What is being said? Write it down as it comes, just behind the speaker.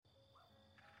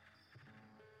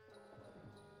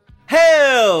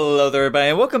Hello there,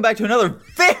 everybody, and welcome back to another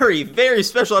very, very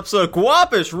special episode of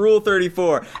Guapish Rule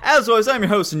 34. As always, I'm your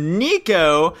host,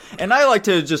 Nico, and I like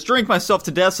to just drink myself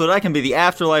to death so that I can be the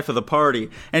afterlife of the party.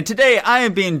 And today, I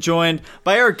am being joined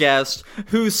by our guest,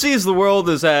 who sees the world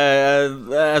as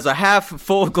a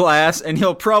half-full glass, and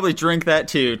he'll probably drink that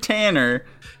too, Tanner.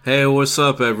 Hey, what's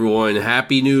up, everyone?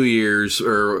 Happy New Year's,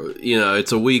 or,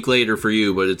 it's a week later for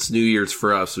you, but it's New Year's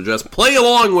for us, so just play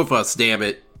along with us, damn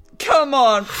it. Come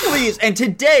on, please. And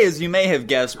today, as you may have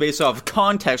guessed, based off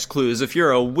context clues, if you're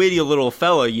a witty little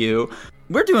fellow,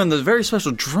 we're doing this very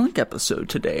special drunk episode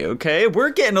today, okay?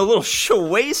 We're getting a little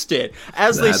wasted.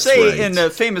 As they say in the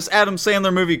famous Adam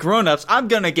Sandler movie Grown Ups, I'm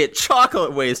gonna get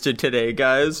chocolate wasted today,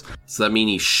 guys. Does that mean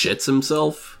he shits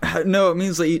himself? No, it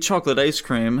means they eat chocolate ice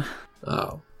cream.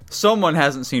 Oh. Someone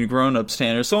hasn't seen Grown Ups,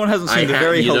 Tanner. Someone hasn't seen the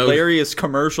very hilarious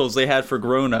commercials they had for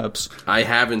Grown Ups. I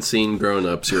haven't seen Grown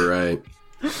Ups, you're right.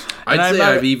 I'd say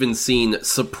I've even seen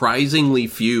surprisingly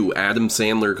few Adam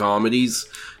Sandler comedies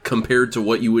compared to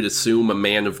what you would assume a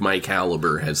man of my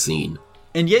caliber has seen.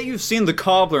 And yet you've seen The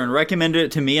Cobbler and recommended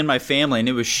it to me and my family, and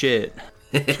it was shit.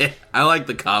 I like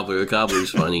The Cobbler. The Cobbler's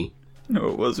funny. No,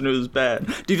 it wasn't. It was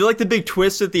bad. Did you like the big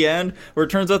twist at the end, where it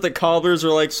turns out that cobblers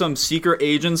are like some secret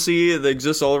agency that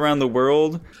exists all around the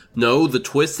world? No, the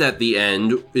twist at the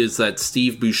end is that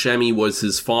Steve Buscemi was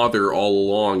his father all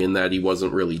along and that he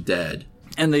wasn't really dead.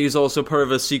 And that he's also part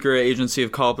of a secret agency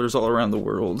of cobblers all around the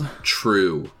world.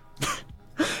 True.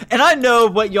 And I know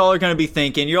what y'all are going to be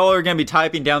thinking. Y'all are going to be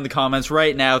typing down the comments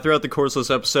right now throughout the course of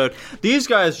this episode. These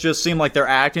guys just seem like they're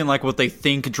acting like what they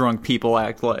think drunk people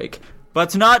act like. But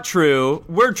it's not true.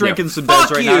 We're drinking some beds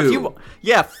right now.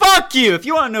 Fuck you! If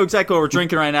you want to know exactly what we're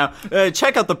drinking right now,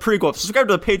 check out the prequel. Subscribe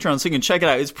to the Patreon so you can check it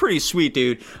out. It's pretty sweet,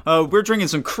 dude. We're drinking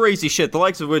some crazy shit, the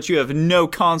likes of which you have no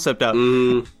concept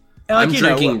of. I'm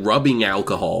drinking rubbing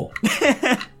alcohol.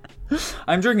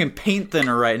 I'm drinking paint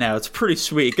thinner right now. It's pretty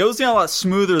sweet. Goes down a lot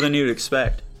smoother than you'd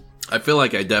expect. I feel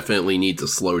like I definitely need to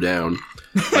slow down.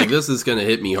 Like, this is going to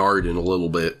hit me hard in a little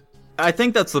bit. I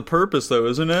think that's the purpose, though,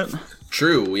 isn't it?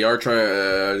 True. We are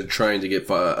trying to get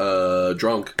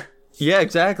drunk. Yeah,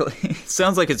 exactly.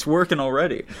 Sounds like it's working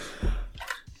already.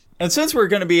 And since we're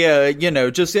going to be,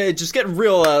 just getting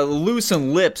real loose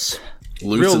in lips...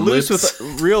 Real loose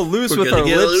with our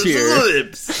lips here.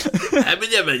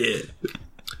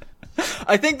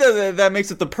 I think that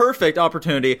makes it the perfect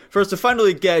opportunity for us to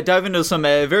finally dive into some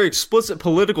very explicit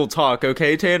political talk,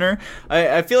 okay, Tanner?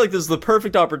 I feel like this is the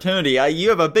perfect opportunity. You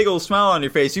have a big old smile on your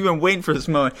face. You've been waiting for this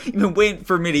moment. You've been waiting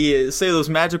for me to say those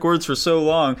magic words for so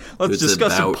long. Let's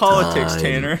discuss some politics,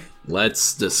 Tanner.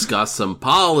 Let's discuss some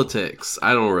politics.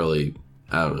 I don't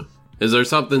know. Is there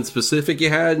something specific you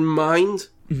had in mind?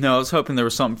 No, I was hoping there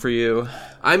was something for you.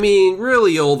 I mean,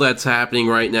 really all that's happening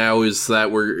right now is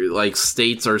that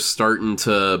states are starting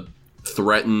to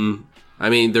threaten. I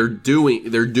mean, they're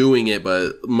doing it,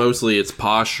 but mostly it's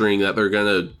posturing that they're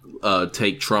going to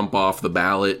take Trump off the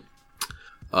ballot,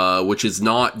 which is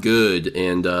not good.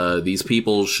 And these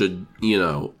people should,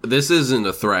 this isn't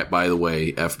a threat, by the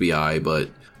way, FBI, but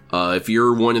if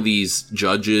you're one of these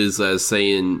judges that's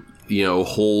saying,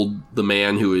 hold the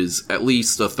man who is at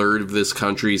least a third of this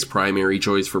country's primary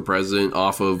choice for president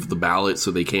off of the ballot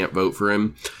so they can't vote for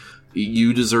him,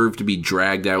 you deserve to be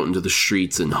dragged out into the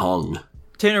streets and hung.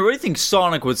 Tanner, what do you think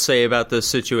Sonic would say about this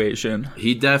situation?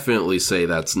 He'd definitely say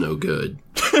that's no good.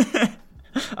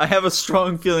 I have a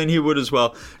strong feeling he would as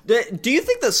well. Do you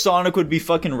think that Sonic would be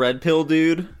fucking red pill,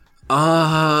 dude?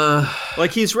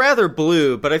 Like, he's rather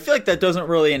blue, but I feel like that doesn't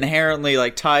really inherently,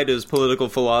 tie to his political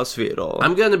philosophy at all.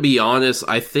 I'm gonna be honest,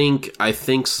 I think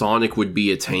Sonic would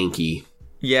be a tanky.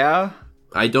 Yeah?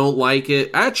 I don't like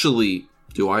it. Actually,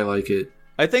 do I like it?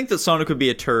 I think that Sonic would be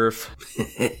a TERF.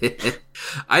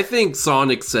 I think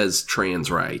Sonic says trans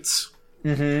rights.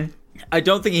 Mm-hmm. I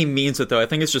don't think he means it, though. I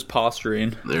think it's just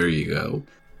posturing. There you go.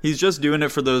 He's just doing it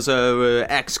for those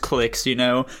X clicks, He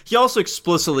also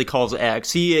explicitly calls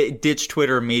X. He ditched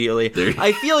Twitter immediately.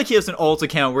 I feel like he has an alt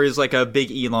account where he's like a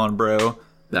big Elon bro.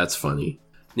 That's funny.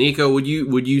 Nico, would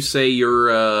you say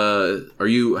you're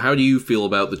how do you feel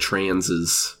about the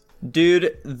transes?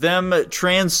 Dude, them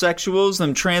transsexuals,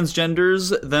 them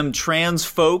transgenders, them trans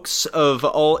folks of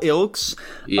all ilks,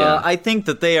 I think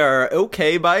that they are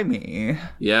okay by me.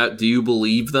 Yeah, do you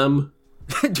believe them?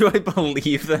 Do I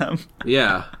believe them?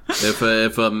 Yeah.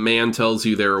 If a man tells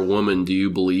you they're a woman, do you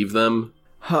believe them?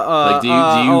 Do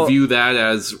you view that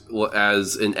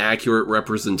as an accurate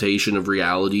representation of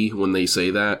reality when they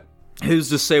say that? Who's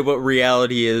to say what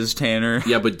reality is, Tanner?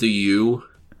 Yeah, but do you?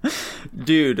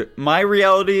 Dude, my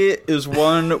reality is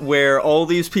one where all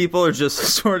these people are just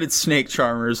assorted snake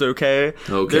charmers, okay?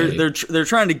 Okay. They're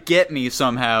trying to get me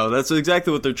somehow. That's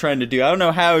exactly what they're trying to do. I don't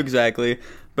know how exactly,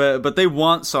 but they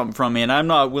want something from me, and I'm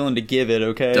not willing to give it,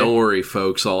 okay? Don't worry,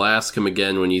 folks. I'll ask him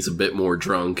again when he's a bit more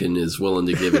drunk and is willing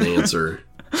to give an answer.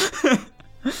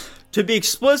 To be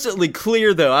explicitly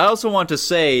clear, though, I also want to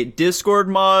say Discord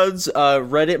mods,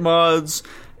 Reddit mods,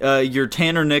 your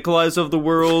Tanner Nikolais of the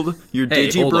world, your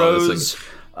Digibros,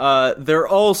 they're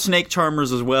all snake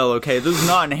charmers as well, okay? This is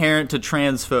not inherent to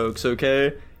trans folks,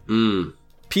 okay?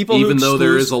 People Even though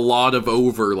there is a lot of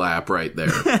overlap right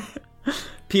there.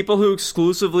 People who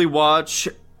exclusively watch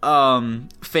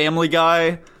Family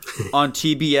Guy on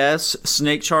TBS,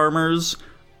 snake charmers,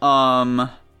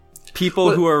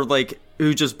 people who are like...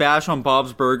 who just bash on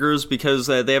Bob's Burgers because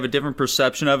they have a different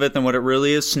perception of it than what it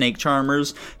really is, snake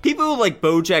charmers. People who like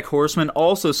BoJack Horseman,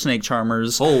 also snake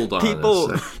charmers. Hold on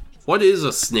a sec. What is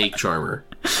a snake charmer?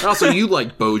 Also, you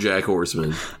like BoJack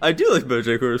Horseman. I do like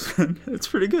BoJack Horseman. It's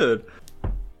pretty good.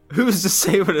 Who's to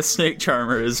say what a snake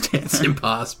charmer is, Dan? It's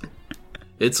impossible.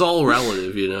 It's all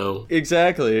relative, you know.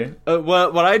 Exactly.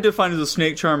 What I define as a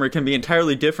snake charmer can be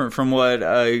entirely different from what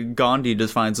Gandhi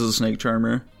defines as a snake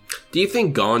charmer. Do you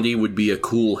think Gandhi would be a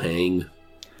cool hang?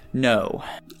 No.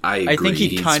 I agree. I think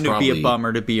he'd kind of be a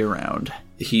bummer to be around.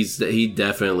 He'd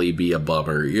definitely be a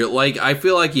bummer. I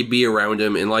feel like you'd be around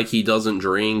him, and like he doesn't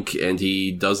drink and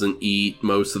he doesn't eat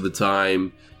most of the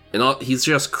time, and he's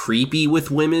just creepy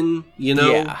with women, you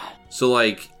know. Yeah. So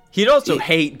like, he'd also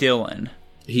hate Dylan.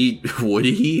 Would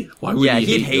he? Why would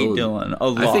he hate Dylan a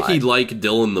lot? I think he'd like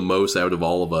Dylan the most out of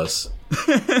all of us.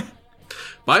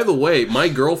 By the way, my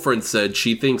girlfriend said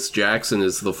she thinks Jackson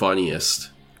is the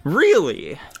funniest.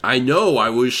 Really? I know, I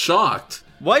was shocked.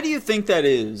 Why do you think that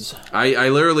is? I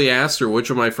literally asked her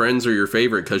which of my friends are your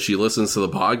favorite because she listens to the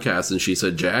podcast, and she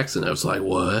said Jackson. I was like,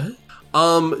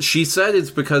 what? She said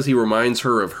it's because he reminds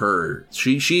her of her.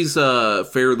 She's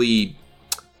fairly,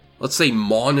 let's say,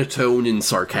 monotone and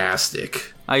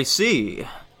sarcastic. I see.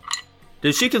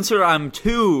 Does she consider I'm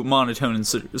too monotone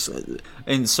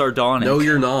and sardonic? No,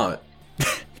 you're not.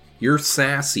 You're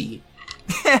sassy.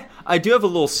 I do have a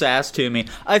little sass to me.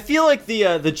 I feel like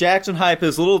the Jackson hype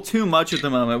is a little too much at the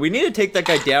moment. We need to take that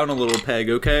guy down a little peg,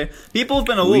 okay? People have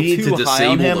been a little too high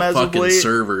on him as of late. We need to disable the fucking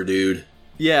server, dude.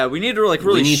 Yeah, we need to like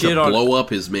really shit on. We need to blow up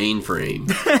his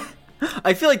mainframe.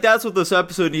 I feel like that's what this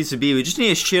episode needs to be. We just need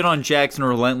to shit on Jackson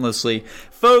relentlessly.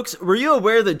 Folks, were you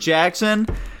aware that Jackson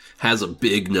has a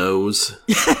big nose?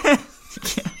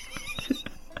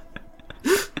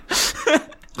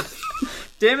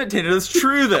 Damn it, Tanner, that's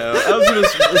true, though. I was going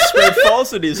to spread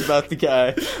falsities about the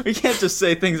guy. We can't just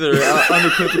say things that are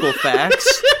unequivocal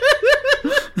facts.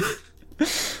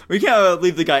 We can't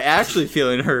leave the guy actually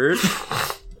feeling hurt.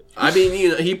 I mean, you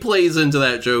know, he plays into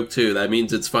that joke, too. That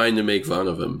means it's fine to make fun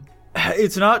of him.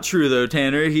 It's not true, though,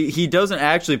 Tanner. He doesn't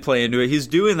actually play into it. He's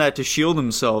doing that to shield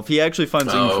himself. He actually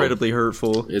finds it incredibly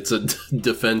hurtful. It's a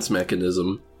defense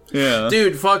mechanism. Yeah.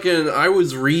 Dude, I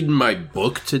was reading my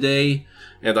book today,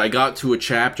 and I got to a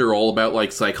chapter all about,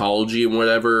 like, psychology and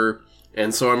whatever,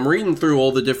 and so I'm reading through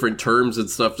all the different terms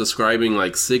and stuff describing,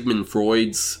 like, Sigmund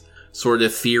Freud's sort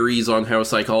of theories on how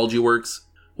psychology works.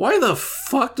 Why the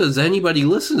fuck does anybody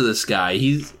listen to this guy?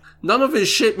 None of his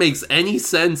shit makes any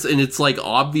sense, and it's, like,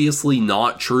 obviously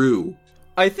not true.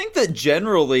 I think that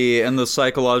generally in the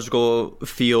psychological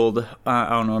field, I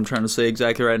don't know what I'm trying to say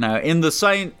exactly right now, in the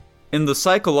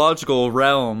psychological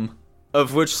realm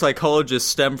of which psychologists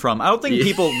stem from, I don't think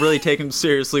people really take him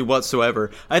seriously whatsoever.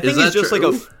 I think he's just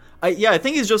true? I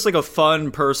think he's just like a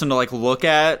fun person to like look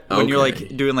at when you're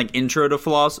like doing like intro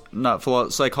to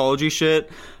psychology shit.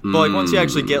 But like once you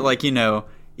actually get like, you know,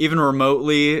 even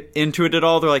remotely into it at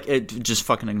all, they're like, just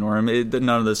fucking ignore him. None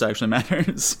of this actually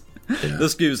matters. Yeah.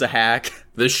 This dude's a hack.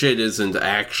 This shit isn't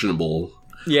actionable.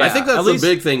 Yeah, I think that's the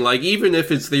big thing. Like, even if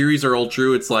his theories are all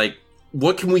true, it's like,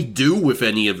 what can we do with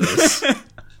any of this?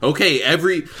 Okay,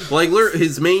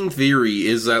 his main theory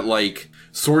is that, like,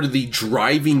 sort of the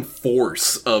driving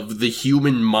force of the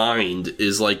human mind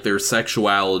is, like, their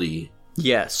sexuality.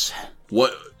 Yes.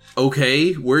 What?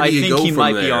 Okay, where do you go from there? I think he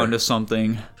might be onto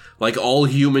something. Like, all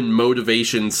human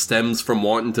motivation stems from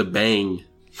wanting to bang.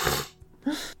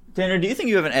 Tanner, do you think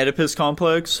you have an Oedipus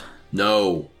complex?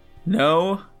 No.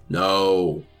 No?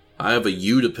 No. I have a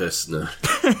Oedipus now.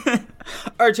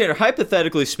 Alright, Tanner,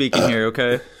 hypothetically speaking here,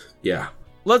 okay? Yeah.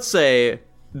 Let's say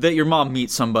that your mom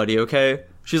meets somebody, okay?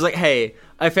 She's like, hey,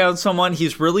 I found someone.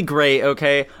 He's really great,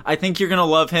 okay? I think you're gonna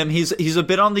love him. He's a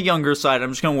bit on the younger side. I'm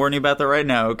just gonna warn you about that right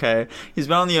now, okay? He's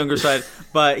been on the younger side,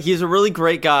 but he's a really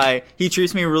great guy. He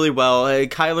treats me really well.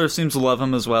 Kyler seems to love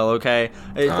him as well, okay?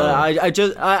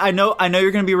 I know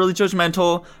you're gonna be really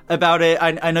judgmental about it.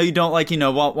 I know you don't, like,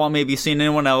 want maybe seeing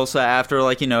anyone else after,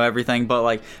 like, everything, but,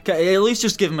 like, at least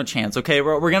just give him a chance, okay?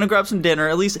 We're gonna grab some dinner.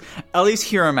 At least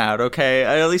hear him out, okay?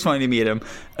 I at least want you to meet him.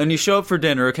 And you show up for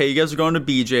dinner, okay? You guys are going to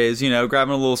BJ's,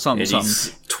 grabbing a little something, and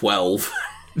he's 12.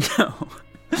 No.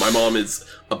 My mom is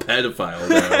a pedophile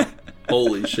now.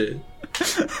 Holy shit.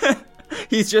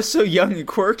 He's just so young and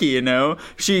quirky,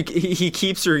 he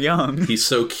keeps her young. He's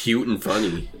so cute and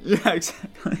funny. Yeah,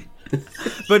 exactly.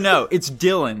 But no, it's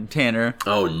Dylan, Tanner.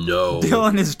 Oh no.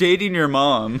 Dylan is dating your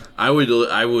mom. I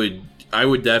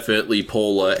would definitely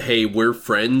pull a, hey, we're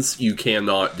friends, you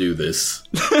cannot do this.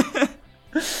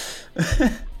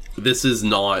 This is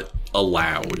not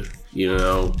allowed,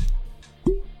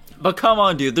 But come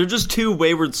on, dude. They're just two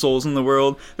wayward souls in the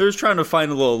world. They're just trying to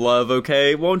find a little love,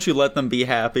 okay? Won't you let them be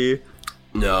happy?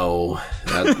 No.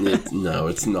 No,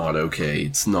 it's not okay.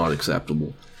 It's not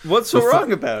acceptable. What's so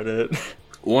wrong about it?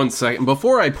 1 second.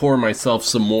 Before I pour myself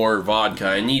some more vodka,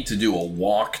 I need to do a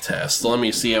walk test. Let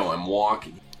me see how I'm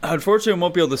walking. Unfortunately, I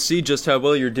won't be able to see just how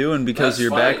well you're doing because of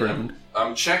your background.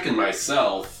 I'm checking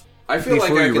myself. I feel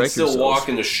like I can still walk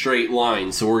in a straight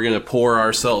line, so we're going to pour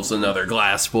ourselves another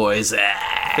glass, boys.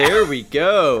 There we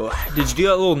go. Did you do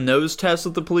that little nose test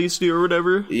that the police do or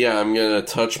whatever? Yeah, I'm going to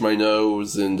touch my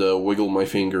nose and wiggle my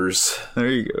fingers. There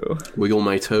you go. Wiggle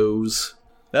my toes.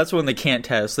 That's when they can't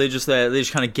test. They just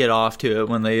kind of get off to it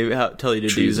when they tell you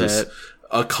to do that.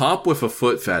 A cop with a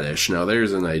foot fetish. Now,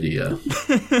 there's an idea.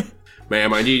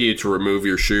 Ma'am, I need you to remove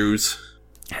your shoes.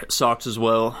 Socks as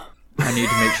well. I need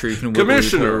to make sure you can wiggle your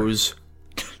toes.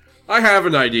 I have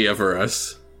an idea for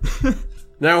us.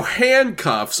 Now,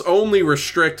 handcuffs only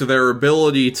restrict their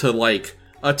ability to,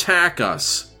 attack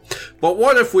us. But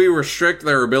what if we restrict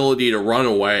their ability to run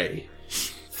away?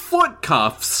 Foot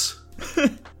cuffs.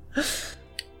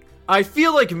 I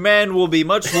feel like men will be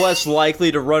much less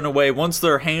likely to run away once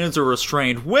their hands are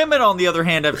restrained. Women, on the other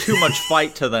hand, have too much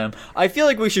fight to them. I feel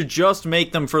like we should just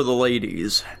make them for the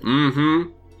ladies.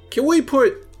 Mm-hmm. Can we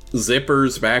put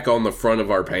zippers back on the front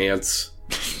of our pants?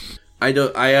 I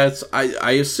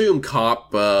assume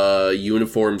cop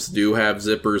uniforms do have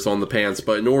zippers on the pants,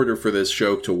 but in order for this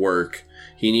joke to work,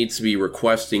 he needs to be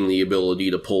requesting the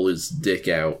ability to pull his dick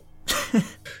out.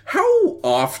 How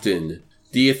often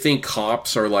do you think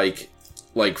cops are like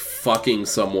fucking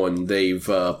someone they've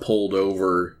pulled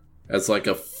over as like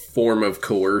a form of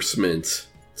coercement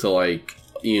to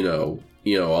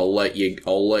I'll let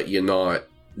you not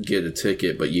get a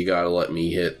ticket, but you gotta let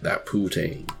me hit that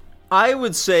poutine. I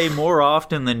would say more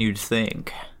often than you'd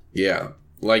think. Yeah.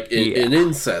 Like an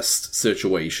incest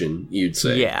situation, you'd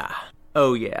say. Yeah.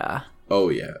 Oh, yeah. Oh,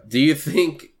 yeah. Do you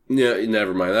think... No,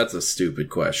 never mind. That's a stupid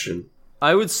question.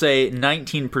 I would say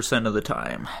 19% of the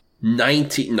time.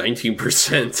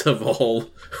 19%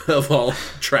 of all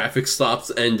traffic stops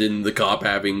end in the cop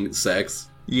having sex?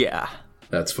 Yeah.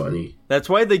 That's funny. That's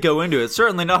why they go into it.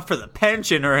 Certainly not for the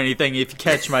pension or anything, if you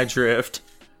catch my drift.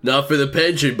 Not for the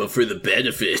pension, but for the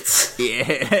benefits.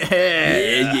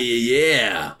 Yeah.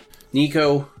 Yeah.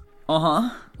 Nico.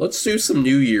 Uh-huh. Let's do some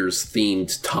New Year's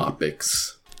themed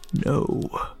topics. No.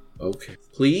 Okay.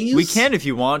 Please? We can if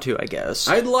you want to, I guess.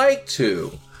 I'd like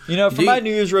to. For my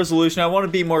New Year's resolution, I want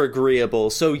to be more agreeable.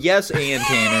 So yes, and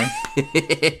Tanner.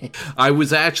 I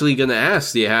was actually going to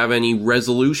ask, do you have any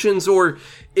resolutions? Or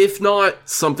if not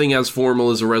something as formal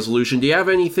as a resolution, do you have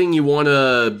anything you want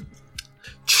to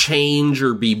change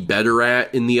or be better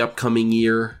at in the upcoming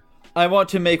year? I want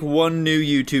to make one new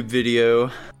YouTube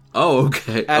video. Oh,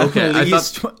 okay.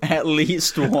 At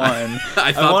least one.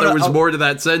 I thought there was more to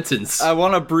that sentence. I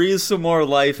want to breathe some more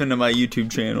life into my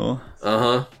YouTube channel.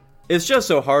 Uh-huh. It's just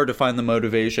so hard to find the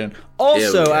motivation.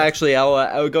 Also, actually,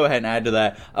 I'll go ahead and add to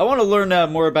that. I want to learn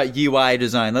more about UI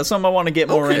design. That's something I want to get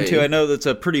more into. I know that's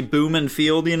a pretty booming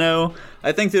field,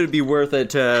 I think that it'd be worth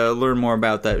it to learn more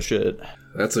about that shit.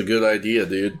 That's a good idea,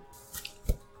 dude.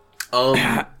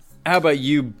 How about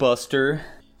you, Buster?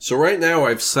 So right now,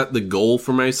 I've set the goal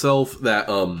for myself that,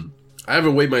 I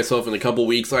haven't weighed myself in a couple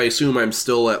weeks. I assume I'm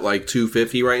still at,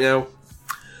 250 right now.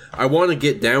 I want to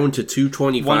get down to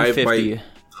 225 150.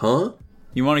 Huh?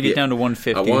 You want to get down to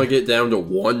 150. I want to get down to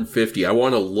 150. I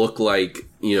want to look like,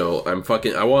 I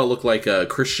want to look like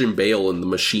Christian Bale in The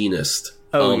Machinist.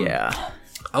 Oh, yeah.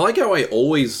 I like how I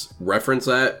always reference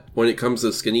that when it comes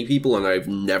to skinny people, and I've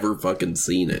never fucking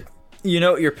seen it. You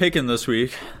know what you're picking this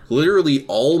week? Literally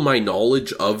all my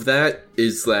knowledge of that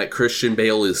is that Christian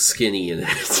Bale is skinny in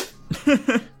it.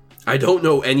 I don't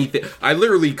know anything. I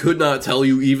literally could not tell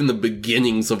you even the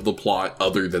beginnings of the plot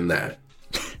other than that.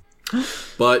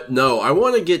 But no, I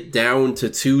want to get down to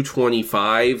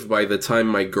 225 by the time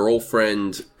my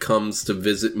girlfriend comes to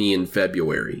visit me in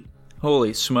February.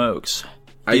 Holy smokes.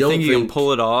 Do you think you can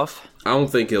pull it off? I don't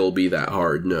think it'll be that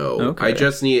hard, no. Okay. I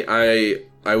just need...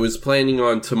 I was planning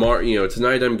on tomorrow...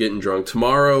 tonight I'm getting drunk.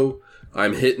 Tomorrow,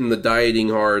 I'm hitting the dieting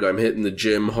hard. I'm hitting the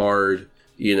gym hard.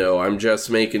 I'm just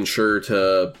making sure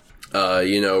to...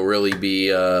 really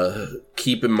be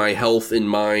keeping my health in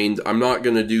mind. I'm not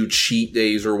going to do cheat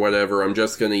days or whatever. I'm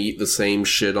just going to eat the same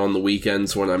shit on the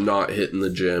weekends when I'm not hitting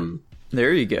the gym.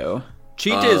 There you go.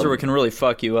 Cheat days are what can really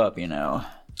fuck you up,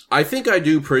 I think I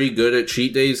do pretty good at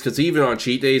cheat days, because even on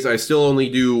cheat days, I still only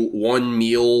do one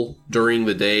meal during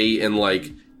the day, and,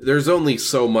 there's only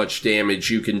so much damage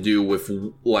you can do with,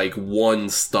 one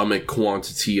stomach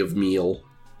quantity of meal.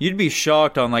 You'd be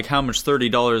shocked on, how much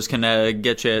 $30 can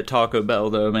get you at Taco Bell,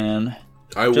 though, man.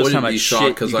 I wouldn't be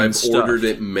shocked, because I've ordered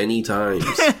it many times.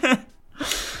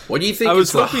 What do you think? I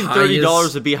was hoping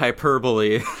 $30 would be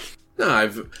hyperbole.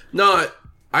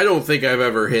 I don't think I've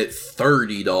ever hit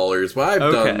 $30, but I've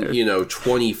done,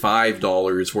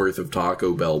 $25 worth of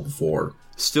Taco Bell before.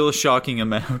 Still a shocking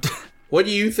amount. What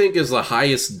do you think is the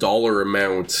highest dollar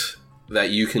amount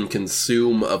that you can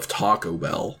consume of Taco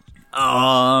Bell?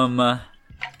 I'll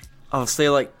say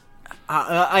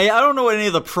I don't know what any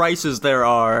of the prices there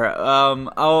are.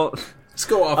 Let's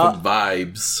go off of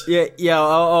vibes. Yeah.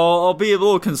 I'll be a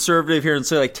little conservative here and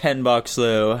say $10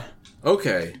 though.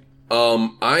 Okay.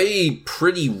 I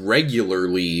pretty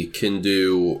regularly can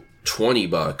do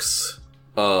 $20.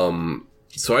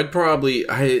 So I'd probably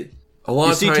a lot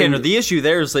you of see, time... Tanner, the issue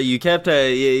there is that you kept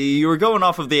you were going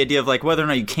off of the idea of whether or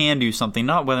not you can do something,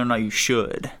 not whether or not you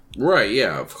should. Right?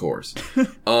 Yeah, of course.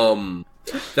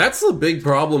 That's the big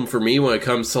problem for me when it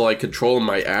comes to controlling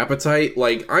my appetite.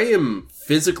 I am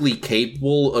physically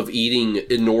capable of eating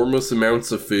enormous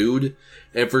amounts of food.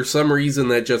 And for some reason,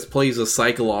 that just plays a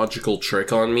psychological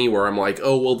trick on me where I'm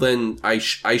oh, well then, I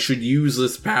should use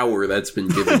this power that's been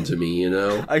given to me,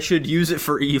 I should use it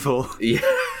for evil. Yeah.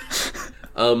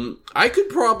 I could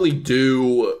probably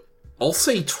do, I'll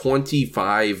say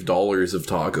 $25 of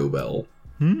Taco Bell.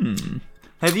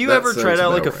 Have you ever tried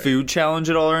out a food challenge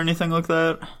at all or anything like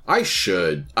that? I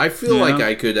should. I feel like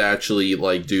I could actually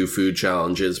do food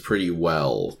challenges pretty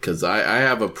well, because I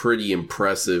have a pretty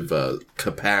impressive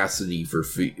capacity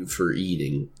for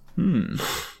eating.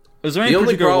 Is there any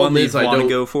particular one that you want to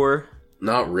go for?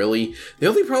 Not really. The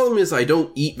only problem is I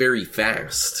don't eat very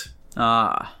fast.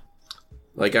 I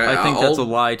think that's a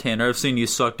lie, Tanner. I've seen you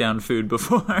suck down food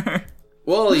before.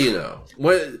 Well,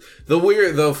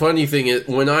 the funny thing is,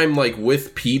 when I'm,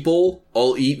 with people,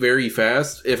 I'll eat very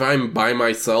fast. If I'm by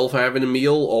myself having a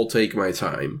meal, I'll take my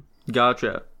time.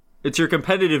 Gotcha. It's your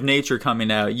competitive nature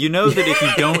coming out. You know that if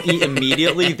you don't eat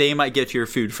immediately, they might get to your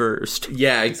food first.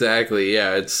 Yeah, exactly.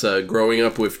 Yeah, it's, growing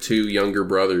up with two younger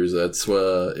brothers, that's,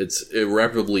 it's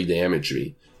irreparably damaged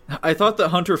me. I thought that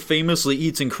Hunter famously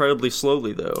eats incredibly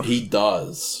slowly, though. He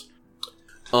does.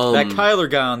 That Kyler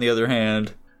guy, on the other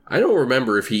hand... I don't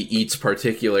remember if he eats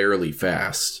particularly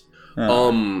fast.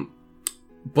 But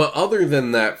other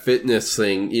than that fitness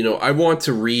thing, I want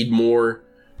to read more.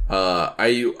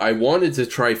 I wanted to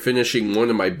try finishing one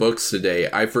of my books today.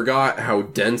 I forgot how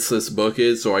dense this book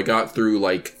is, so I got through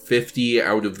 50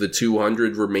 out of the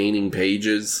 200 remaining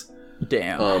pages.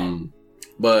 Damn.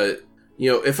 But,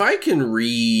 if I can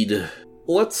read,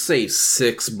 let's say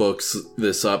 6 books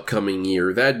this upcoming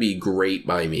year, that'd be great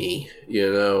by me,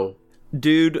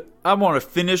 Dude, I want to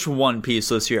finish One Piece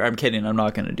this year. I'm kidding, I'm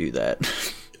not going to do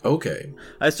that. Okay.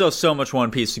 I still have so much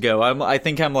One Piece to go. I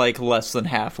think I'm less than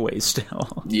halfway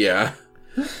still. Yeah.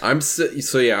 I want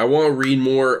to read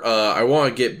more. I want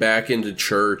to get back into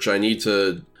church. I need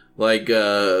to, my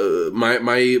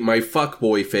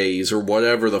fuckboy phase, or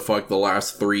whatever the fuck the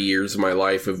last 3 years of my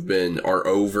life are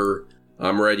over.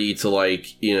 I'm ready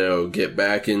to, get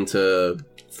back into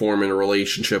forming a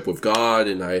relationship with God,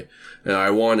 and I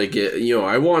want to get,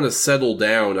 I want to settle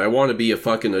down. I want to be a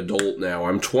fucking adult now.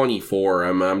 I'm 24.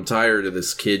 I'm tired of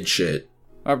this kid shit.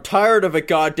 I'm tired of it,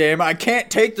 goddamn. I can't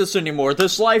take this anymore.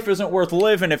 This life isn't worth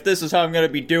living if this is how I'm going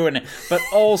to be doing it. But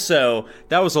also,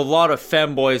 that was a lot of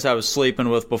femboys I was sleeping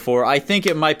with before. I think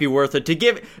it might be worth it to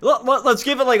give... Let's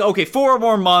give it 4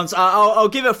 more months. I'll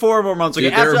give it 4 more months. Okay,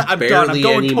 dude, there after are I'm done. I'm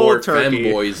going any cold more turkey.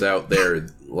 femboys out there.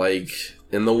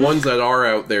 And the ones that are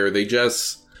out there,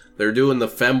 they're doing the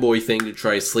femboy thing to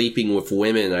try sleeping with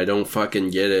women. I don't fucking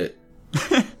get it.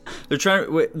 They're trying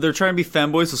to be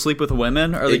femboys to sleep with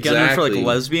women? Are they going for, like,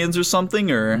 lesbians or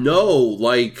something, or? No,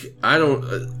 like, I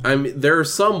mean, there are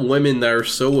some women that are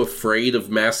so afraid of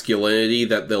masculinity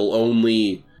that they'll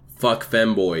only fuck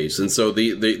femboys. And so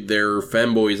there are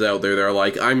femboys out there that are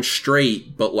like, I'm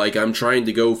straight, but, like, I'm trying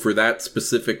to go for that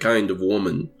specific kind of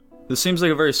woman. This seems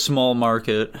like a very small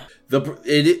market.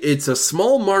 It's a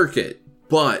small market,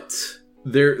 but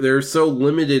they're so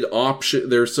limited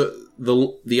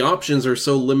the options are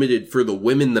so limited for the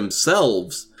women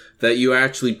themselves that you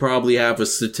actually probably have a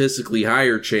statistically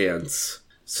higher chance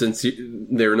since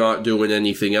they're not doing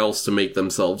anything else to make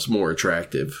themselves more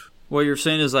attractive. What you're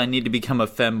saying is I need to become a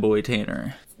femboy,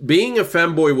 Tanner. Being a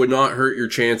femboy would not hurt your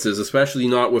chances, especially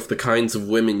not with the kinds of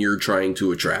women you're trying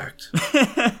to attract.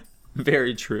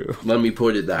 Very true. Let me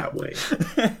put it that way.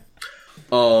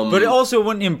 But it also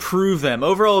wouldn't improve them.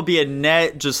 Overall, it'd be a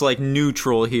net, just like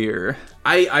neutral here.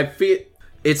 I feel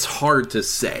it's hard to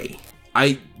say.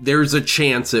 There's a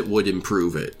chance it would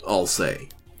improve it, I'll say.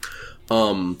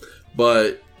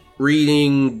 But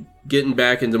reading, getting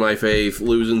back into my faith,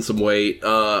 losing some weight,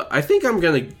 I think I'm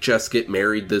gonna just get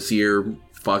married this year.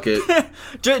 Fuck it.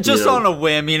 just on a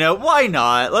whim, why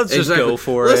not? Let's just go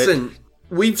for it. Listen,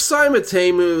 we've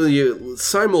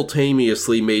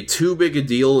simultaneously made too big a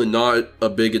deal and not a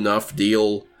big enough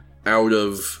deal out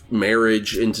of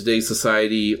marriage in today's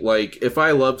society. Like, if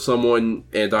I love someone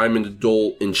and I'm an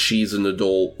adult and she's an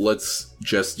adult, let's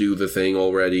just do the thing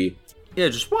already. Yeah,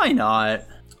 just why not?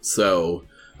 So,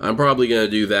 I'm probably gonna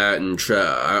do that and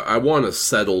I want to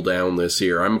settle down this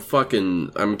year. I'm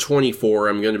 24,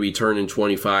 I'm gonna be turning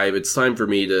 25. It's time for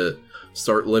me to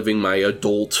start living my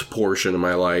adult portion of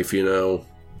my life,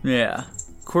 Yeah.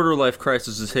 Quarter life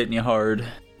crisis is hitting you hard.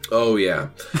 Oh, yeah.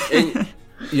 And,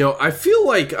 I feel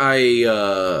like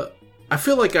I've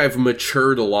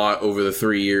matured a lot over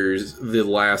the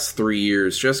last 3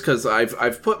 years, just because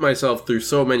I've put myself through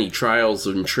so many trials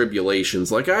and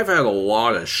tribulations. Like, I've had a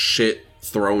lot of shit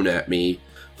thrown at me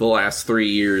the last 3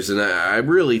 years, and I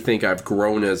really think I've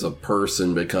grown as a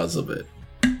person because of it.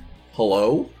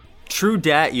 Hello? True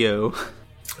dat, yo.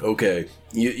 Okay.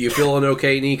 You feeling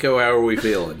okay, Nico? How are we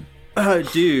feeling?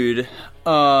 Dude,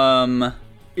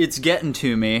 it's getting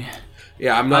to me.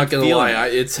 Yeah, I'm not gonna lie,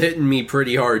 it's hitting me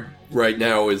pretty hard right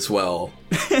now as well.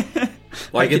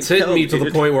 Like, it's hitting me to the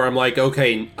point where I'm like,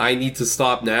 okay, I need to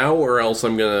stop now or else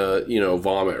I'm gonna,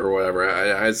 vomit or whatever.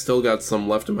 I still got some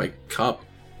left in my cup.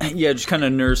 Yeah, just kind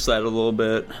of nurse that a little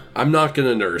bit. I'm not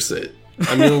gonna nurse it.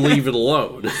 I'm gonna leave it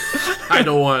alone.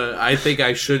 I think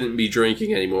I shouldn't be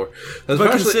drinking anymore. But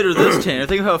consider this, Tanner.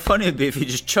 Think of how funny it'd be if you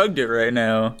just chugged it right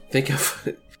now.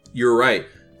 You're right.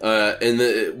 And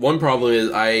the one problem is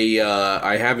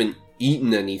I haven't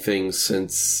eaten anything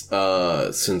since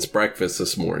breakfast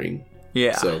this morning.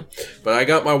 Yeah. So, but I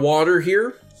got my water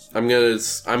here. I'm gonna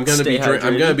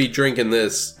be drinking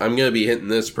this. I'm gonna be hitting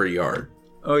this pretty hard.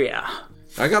 Oh yeah.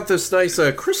 I got this nice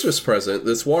Christmas present.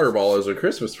 This water bottle is a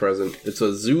Christmas present. It's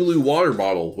a Zulu water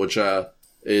bottle, which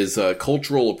is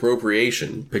cultural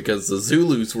appropriation because the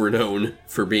Zulus were known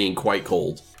for being quite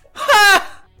cold.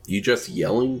 Ha! You just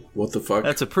yelling? What the fuck?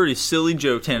 That's a pretty silly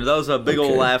joke, Tanner. That was a big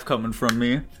old laugh coming from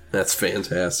me. That's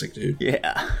fantastic, dude.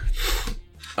 Yeah.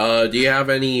 Do you have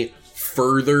any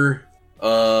further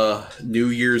New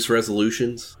Year's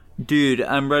resolutions? Dude,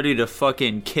 I'm ready to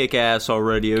fucking kick ass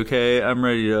already, okay? I'm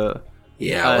ready to...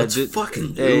 Yeah, let's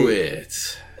fucking do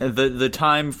it. The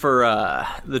time for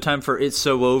It's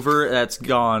So Over, that's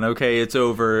gone, okay? It's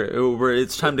over.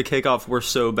 It's time to kick off We're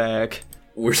So Back.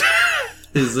 Wait,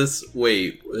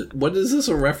 what is this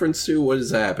a reference to? What is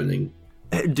happening?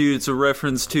 Dude, it's a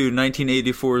reference to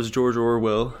 1984's George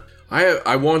Orwell.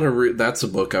 I want to read. That's a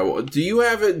book I want. Do you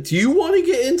have it? Do you want to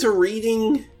get into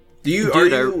reading?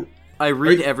 I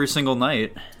read every single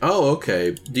night. Oh,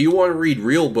 okay. Do you want to read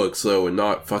real books though, and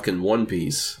not fucking One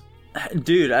Piece?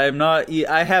 Dude,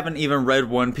 I haven't even read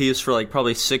One Piece for like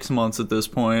probably 6 months at this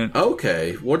point.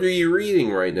 Okay, what are you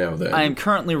reading right now then? I am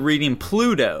currently reading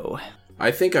Pluto. I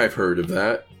think I've heard of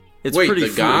that. It's Wait, pretty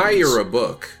the guy or a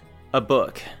book? A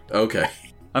book. Okay.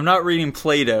 I'm not reading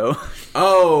Plato.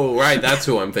 Oh, right, that's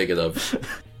who I'm thinking of.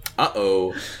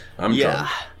 Uh-oh. I'm drunk.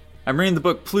 I'm reading the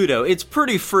book Pluto. It's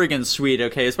pretty friggin' sweet,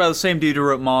 okay? It's by the same dude who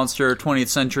wrote Monster, 20th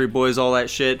Century Boys, all that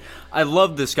shit. I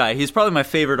love this guy. He's probably my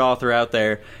favorite author out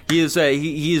there. He is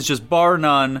just bar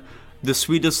none the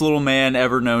sweetest little man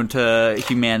ever known to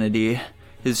humanity.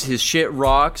 His shit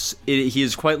rocks. He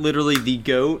is quite literally the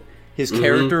GOAT. His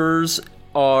characters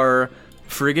are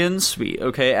friggin' sweet,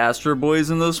 okay? Astro Boy's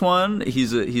in this one.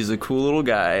 He's a cool little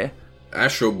guy.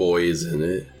 Astro Boy is in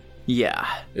it. Yeah.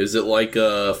 Is it like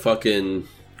a fucking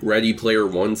Ready Player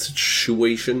One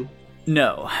situation?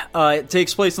 No. It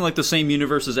takes place in, like, the same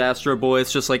universe as Astro Boy.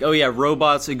 It's just like, oh, yeah,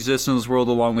 robots exist in this world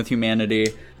along with humanity.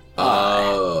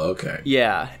 Okay.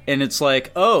 Yeah, and it's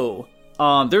like,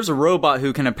 there's a robot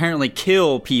who can apparently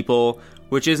kill people,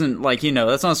 which isn't, like,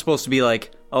 that's not supposed to be,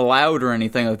 like, allowed or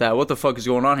anything like that. What the fuck is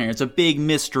going on here? It's a big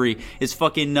mystery. It's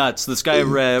fucking nuts. This guy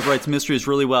writes mysteries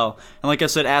really well. And like I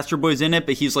said, Astro Boy's in it,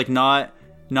 but he's, like, not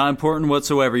important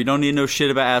whatsoever. You don't need to know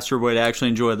shit about Astro Boy to actually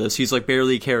enjoy this. He's, like,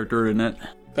 barely a character in it.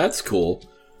 That's cool.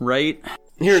 Right?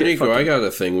 Here, shit, Nico, I got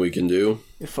a thing we can do.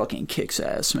 It fucking kicks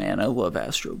ass, man. I love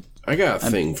Astro Boy. I got a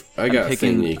thing.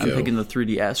 Nico. I'm picking the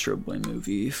 3D Astro Boy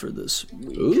movie for this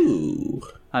week. Ooh.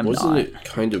 Wasn't it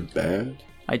kind of bad?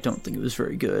 I don't think it was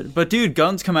very good. But dude,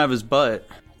 guns come out of his butt.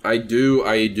 I do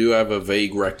have a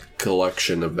vague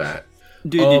recollection of that.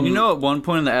 Dude, did you know at one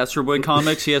point in the Astro Boy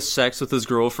comics he has sex with his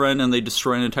girlfriend and they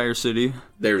destroy an entire city?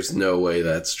 There's no way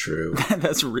that's true.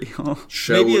 That's real.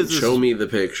 Show me the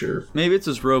picture. Maybe it's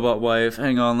his robot wife.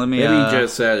 Hang on, let me... Maybe he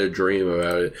just had a dream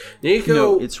about it. Nico,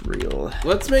 no, it's real.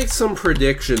 Let's make some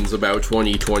predictions about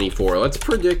 2024. Let's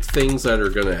predict things that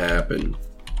are gonna happen.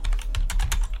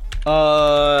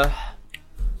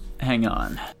 Hang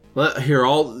on. Here,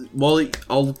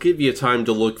 I'll give you time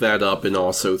to look that up and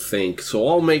also think. So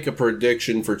I'll make a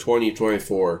prediction for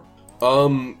 2024.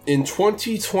 In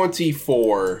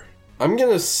 2024, I'm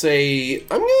gonna say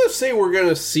we're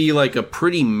gonna see like a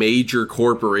pretty major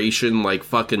corporation like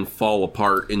fucking fall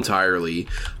apart entirely.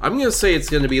 I'm gonna say it's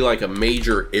gonna be like a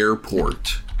major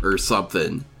airport or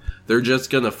something. They're just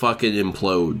gonna fucking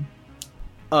implode.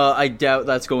 I doubt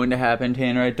that's going to happen,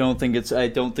 Tanner. I don't think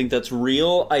that's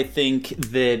real. I think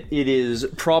that it is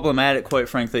problematic, quite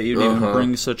frankly, that you'd even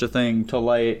bring such a thing to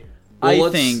light. Well,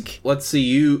 let's see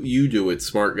you do it,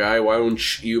 smart guy. Why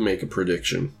don't you make a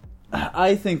prediction?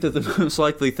 I think that the most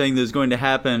likely thing that's going to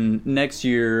happen next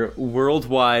year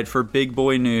worldwide for big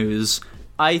boy news,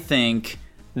 I think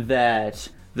that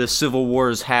the Civil War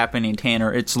is happening,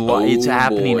 Tanner. It's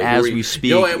happening as we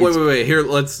speak. No, wait. Here,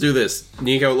 let's do this.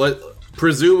 Nico,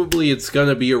 presumably, it's going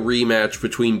to be a rematch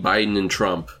between Biden and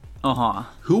Trump.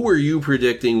 Who are you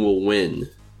predicting will win?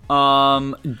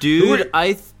 Dude,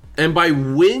 and by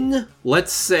win,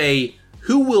 let's say,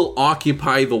 who will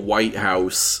occupy the White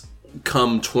House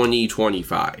come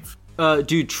 2025?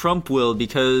 Dude, Trump will,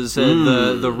 because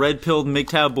the red-pilled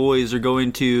MGTOW boys are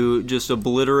going to just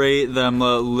obliterate them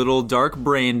little dark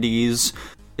brandies.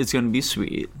 It's going to be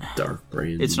sweet. Dark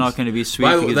Brandon. It's not going to be sweet.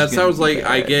 By the way, that sounds like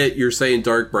bad. I get you're saying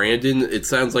Dark Brandon. It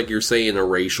sounds like you're saying a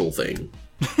racial thing.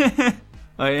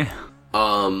 I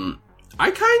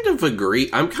kind of agree.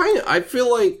 I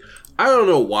feel like, I don't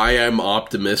know why I'm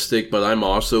optimistic, but I'm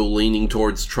also leaning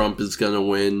towards Trump is going to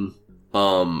win.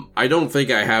 I don't think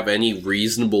I have any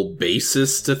reasonable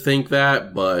basis to think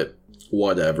that, but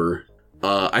whatever.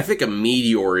 I think a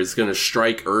meteor is going to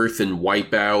strike Earth and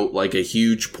wipe out, like, a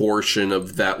huge portion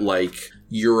of that, like,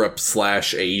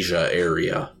 Europe/Asia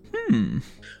area.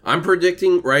 I'm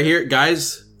predicting right here,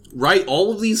 guys, write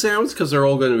all of these down, because they're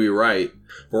all going to be right.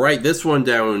 But write this one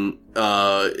down,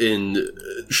 in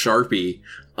Sharpie.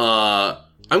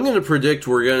 I'm going to predict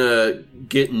we're going to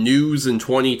get news in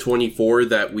 2024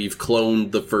 that we've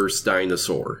cloned the first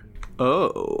dinosaur.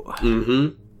 Oh.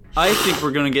 I think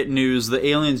we're going to get news the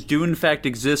aliens do in fact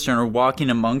exist and are walking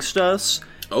amongst us.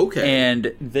 Okay.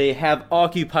 And they have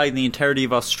occupied the entirety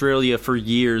of Australia for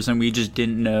years and we just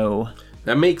didn't know.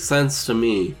 That makes sense to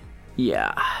me.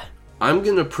 Yeah. I'm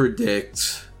going to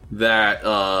predict that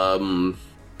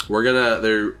we're going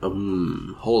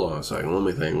to... hold on a second. Let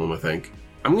me think.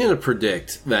 I'm going to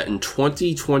predict that in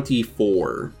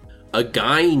 2024, a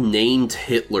guy named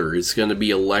Hitler is going to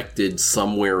be elected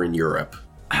somewhere in Europe.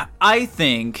 I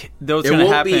think what's going to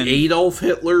happen... It won't be Adolf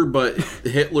Hitler, but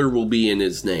Hitler will be in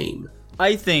his name.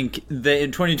 I think that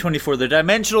in 2024, the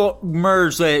dimensional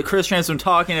merge that Chris Chan's been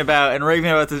talking about and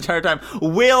raving about the entire time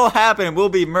will happen. Will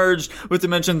be merged with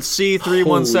dimension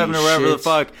C317 or whatever the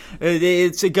fuck.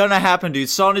 It's gonna happen, dude.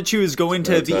 Sonichu is going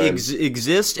to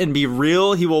exist and be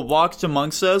real. He will walk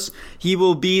amongst us. He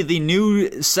will be the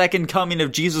new second coming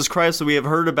of Jesus Christ that we have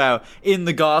heard about in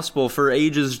the gospel for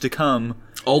ages to come.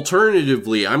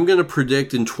 Alternatively, I'm gonna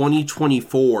predict in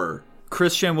 2024...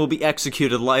 Christian will be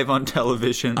executed live on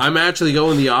television. I'm actually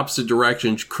going the opposite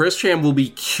direction. Christian will be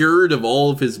cured of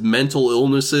all of his mental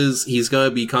illnesses. He's going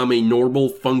to become a normal,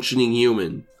 functioning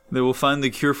human. They will find the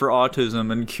cure for autism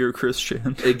and cure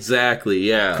Christian. Exactly,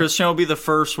 yeah. Christian will be the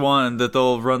first one that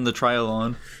they'll run the trial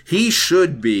on. He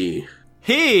should be.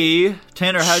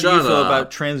 Tanner, how do you feel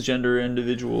about transgender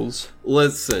individuals?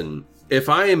 Listen... If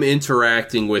I am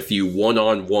interacting with you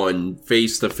one-on-one,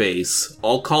 face-to-face,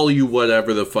 I'll call you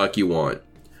whatever the fuck you want.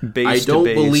 I don't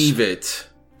believe it.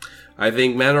 I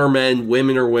think men are men,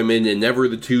 women are women, and never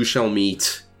the two shall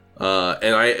meet.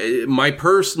 My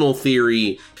personal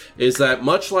theory is that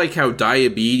much like how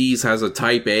diabetes has a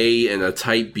type A and a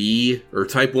type B, or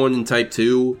type 1 and type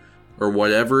 2, or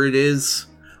whatever it is,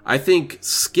 I think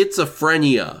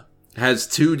schizophrenia has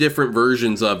two different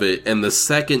versions of it, and the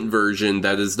second version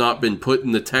that has not been put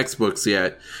in the textbooks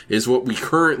yet is what we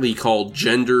currently call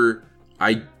gender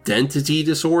identity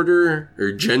disorder,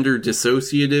 or gender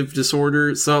dissociative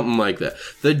disorder, something like that.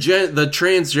 The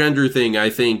transgender thing, I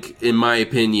think, in my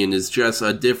opinion, is just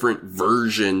a different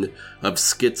version of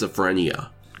schizophrenia.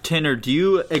 Tanner, do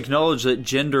you acknowledge that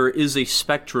gender is a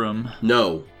spectrum?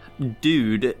 No.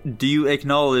 Dude, do you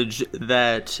acknowledge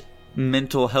that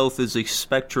mental health is a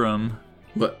spectrum?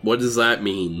 What does that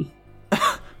mean?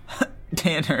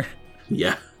 Tanner.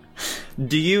 Yeah.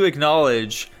 Do you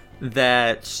acknowledge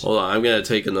that... Hold on, I'm gonna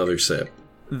take another sip.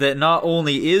 That not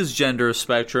only is gender a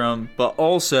spectrum, but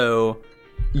also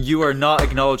you are not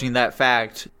acknowledging that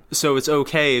fact, so it's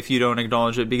okay if you don't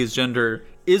acknowledge it, because gender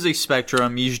is a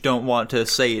spectrum, you just don't want to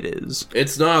say it is.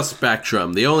 It's not a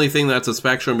spectrum. The only thing that's a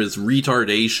spectrum is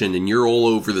retardation, and you're all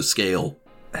over the scale.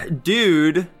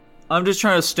 Dude, I'm just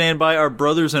trying to stand by our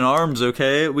brothers in arms,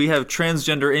 okay? We have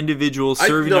transgender individuals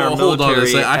serving our military. Hold on a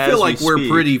second. I feel like we're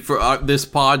pretty... this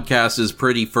podcast is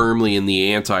pretty firmly in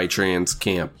the anti-trans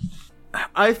camp.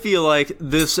 I feel like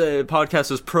this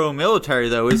podcast is pro-military,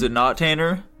 though, is it not,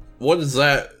 Tanner? What is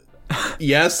that?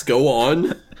 Yes, go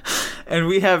on. And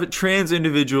we have trans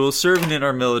individuals serving in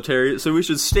our military, so we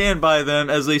should stand by them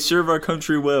as they serve our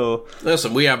country well.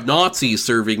 Listen, we have Nazis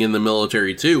serving in the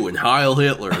military, too, and Heil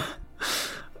Hitler.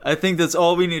 I think that's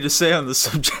all we need to say on the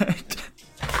subject.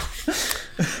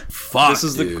 Fuck,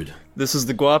 dude. This is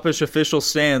the Guapish official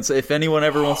stance. If anyone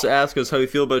ever wants to ask us how we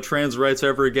feel about trans rights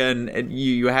ever again,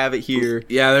 you have it here.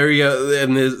 Yeah, there you go.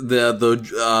 And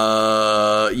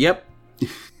yep.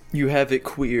 You have it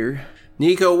queer.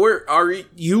 Nico, where are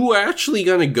you actually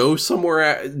gonna go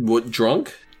somewhere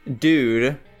drunk?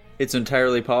 Dude, it's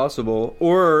entirely possible.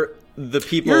 Or the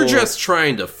people... You're just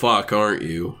trying to fuck, aren't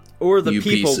you? Or the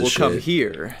people will come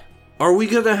here. Are we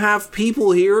gonna have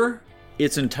people here?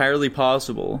 It's entirely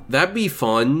possible. That'd be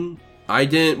fun. I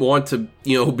didn't want to,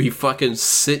 be fucking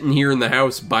sitting here in the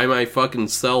house by my fucking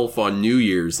self on New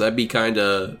Year's. That'd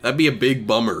be a big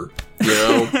bummer,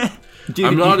 Dude,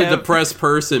 I'm not a depressed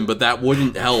person, but that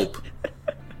wouldn't help.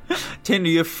 Tanner,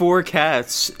 you have 4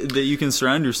 cats that you can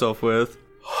surround yourself with.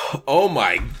 Oh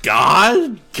my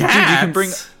god! Cats!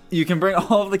 Dude, you can bring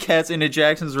all of the cats into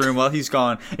Jackson's room while he's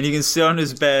gone, and you can sit on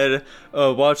his bed,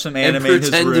 watch some anime in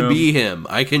his room. And pretend to be him.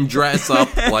 I can dress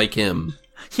up like him.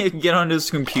 You can get on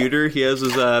his computer. He has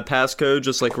his passcode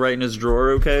just right in his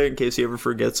drawer, okay, in case he ever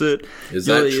forgets it. Is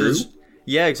that true?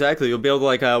 Yeah, exactly. You'll be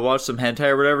able to watch some hentai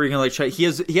or whatever. You can check. He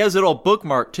has it all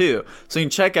bookmarked too, so you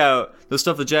can check out the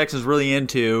stuff that Jackson's really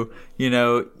into. You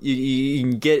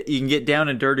can get down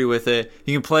and dirty with it.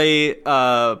 You can play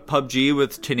PUBG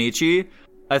with Tanichi.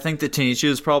 I think that Tanichi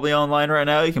is probably online right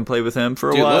now. You can play with him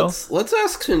for a while. Let's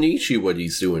ask Tanichi what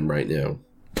he's doing right now.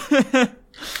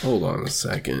 Hold on a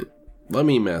second. Let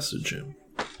me message him.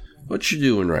 What you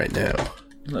doing right now?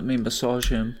 Let me massage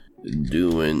him.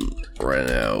 Doing right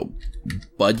now,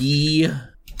 buddy.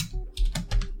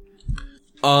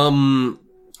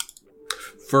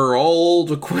 For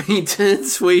old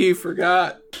acquaintance, we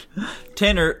forgot.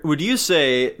 Tanner, would you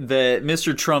say that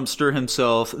Mr. Trumpster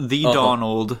himself, the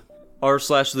Donald,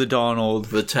 r/the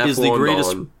Donald, is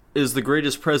the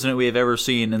greatest president we have ever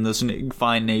seen in this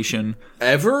fine nation?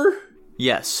 Ever?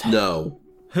 Yes. No.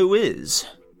 Who is?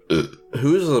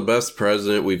 Who's the best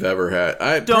president we've ever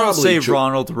had? Don't say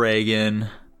Ronald Reagan.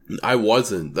 I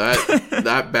wasn't.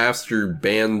 That bastard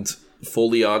banned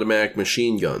fully automatic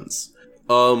machine guns.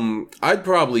 I'd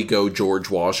probably go George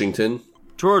Washington.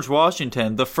 George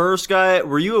Washington, the first guy.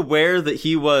 Were you aware that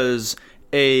he was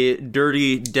a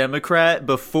dirty Democrat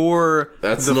before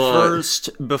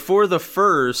the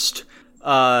first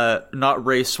not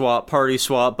race swap, party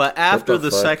swap, but after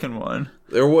the second one?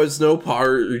 There was no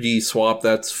party swap.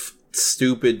 That's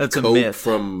stupid. That's coke a myth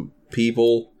from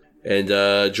people. And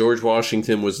George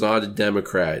Washington was not a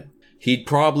Democrat. He'd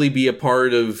probably be a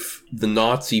part of the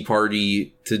Nazi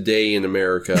party today in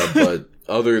America, but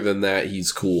other than that,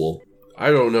 he's cool.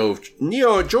 I don't know if...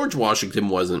 George Washington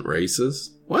wasn't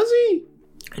racist. Was he?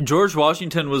 George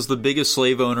Washington was the biggest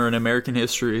slave owner in American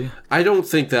history. I don't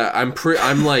think that... I'm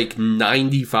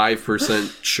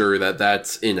 95% sure that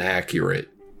that's inaccurate.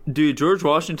 Dude, George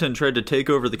Washington tried to take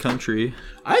over the country.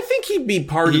 I think he'd be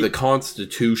part of the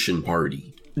Constitution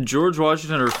Party. George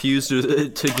Washington refused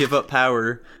to give up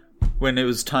power. when it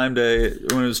was time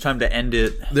to end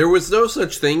it. There was no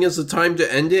such thing as a time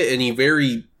to end it, and he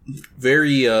very,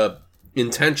 very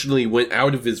intentionally went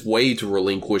out of his way to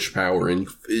relinquish power.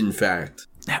 In fact,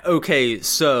 okay,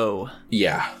 so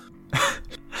yeah.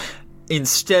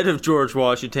 Instead of George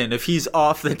Washington, if he's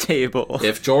off the table,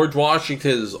 if George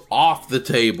Washington is off the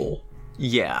table,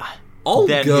 yeah,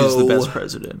 then he's the best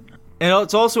president. And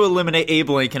let's also eliminate Abe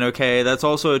Lincoln, okay? That's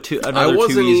also another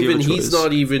too easy of a choice. He's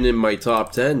not even in my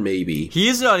top 10, maybe.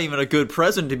 He's not even a good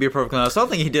president, to be perfectly honest. I don't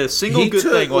think he did a single good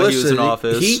thing while he was in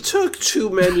office. He took too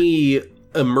many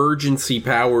emergency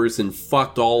powers and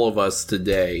fucked all of us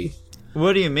today.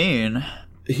 What do you mean?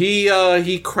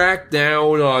 He cracked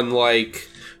down on, like,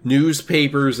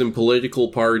 newspapers and political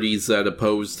parties that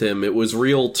opposed him. It was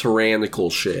real tyrannical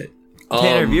shit.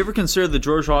 Tanner, have you ever considered that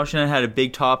George Washington had a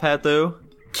big top hat, though?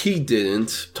 He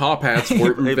didn't. Top hats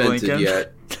weren't invented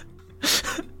yet.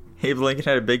 Abe Lincoln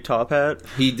had a big top hat?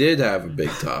 He did have a big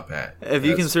top hat. Have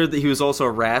you considered that he was also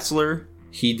a wrestler?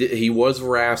 He was a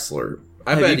wrestler.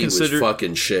 I bet he was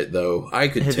fucking shit, though. I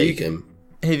could take him.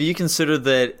 Have you considered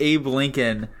that Abe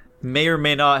Lincoln may or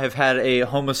may not have had a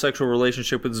homosexual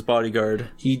relationship with his bodyguard?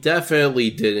 He definitely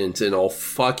didn't, and I'll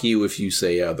fuck you if you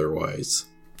say otherwise.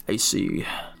 I see.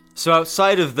 So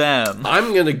outside of them...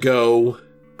 I'm gonna go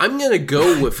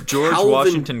with George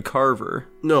Washington Carver.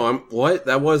 No, what?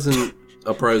 That wasn't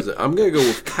a president. I'm gonna go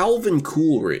with Calvin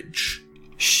Coolidge.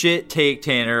 Shit take,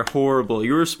 Tanner. Horrible.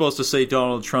 You were supposed to say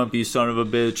Donald Trump, you son of a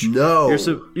bitch. No.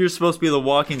 You're supposed to be the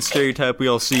walking stereotype we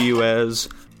all see you as.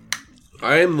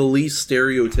 I am the least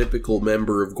stereotypical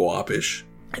member of Guapish.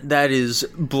 That is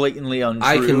blatantly untrue.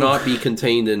 I cannot be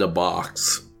contained in a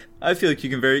box. I feel like you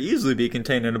can very easily be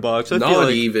contained in a box.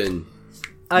 Not even.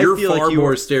 You're far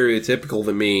more stereotypical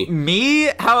than me. Me?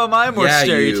 How am I more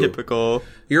stereotypical?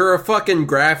 You're a fucking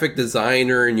graphic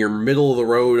designer and you're middle of the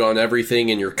road on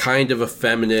everything and you're kind of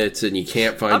effeminate and you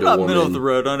can't find a woman. I'm not middle of the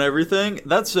road on everything.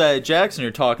 That's Jackson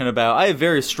you're talking about. I have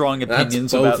very strong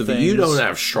opinions about things. You don't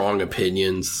have strong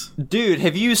opinions. Dude,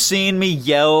 have you seen me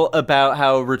yell about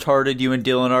how retarded you and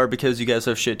Dylan are because you guys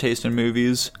have shit taste in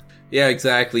movies? Yeah,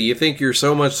 exactly. You think you're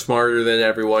so much smarter than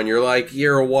everyone.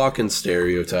 You're a walking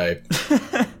stereotype.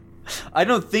 I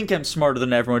don't think I'm smarter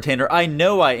than everyone, Tanner. I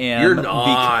know I am. You're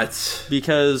not.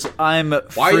 Because I'm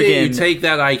Why didn't you take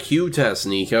that IQ test,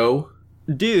 Nico?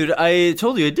 Dude, I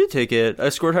told you I did take it. I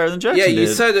scored higher than Jackson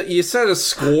did. You said a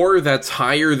score that's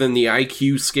higher than the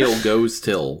IQ scale goes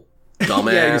till.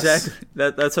 Dumbass. Yeah, exactly.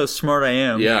 That's how smart I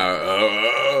am.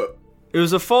 Yeah. It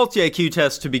was a faulty IQ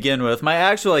test to begin with. My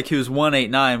actual IQ is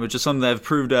 189, which is something that I've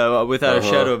proved without a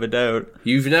shadow of a doubt.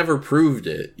 You've never proved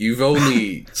it. You've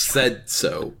only said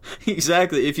so.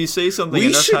 Exactly. If you say something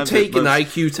enough times... We should take an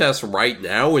IQ test right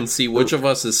now and see which of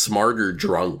us is smarter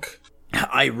drunk.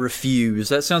 I refuse.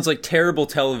 That sounds like terrible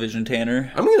television,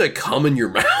 Tanner. I'm gonna cum in your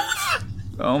mouth.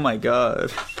 Oh my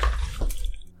god.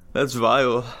 That's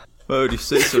vile. Why would you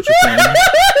say such a thing?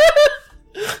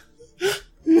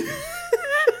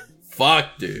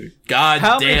 Fuck, dude. God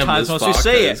How damn, many times must we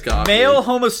say it? Male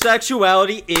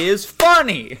homosexuality is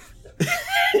funny.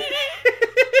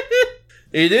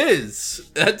 It is.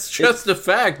 That's just a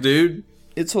fact, dude.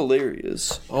 It's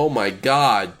hilarious. Oh my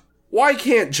god. Why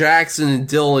can't Jackson and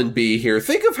Dylan be here?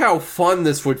 Think of how fun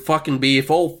this would fucking be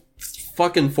if all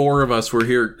fucking four of us were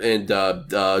here and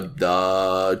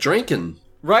drinking.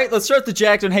 Right, let's start the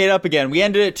Jackson hate up again. We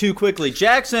ended it too quickly.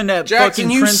 Jackson,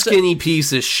 you skinny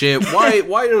piece of shit.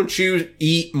 Why don't you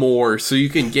eat more so you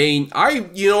can gain...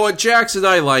 You know what, Jackson,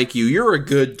 I like you. You're a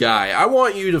good guy. I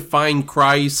want you to find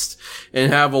Christ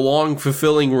and have a long,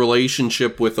 fulfilling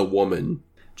relationship with a woman.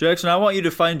 Jackson, I want you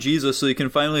to find Jesus so you can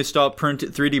finally stop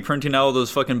 3D printing all those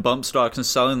fucking bump stocks and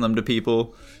selling them to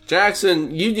people.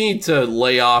 Jackson, you need to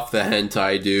lay off the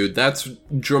hentai, dude. That's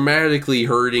dramatically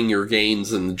hurting your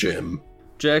gains in the gym.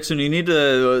 Jackson, you need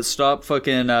to stop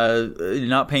fucking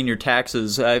not paying your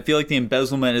taxes. I feel like the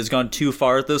embezzlement has gone too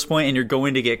far at this point, and you're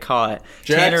going to get caught.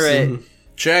 Jackson,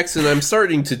 I'm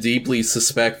starting to deeply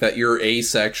suspect that you're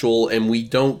asexual, and we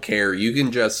don't care. You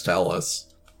can just tell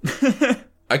us.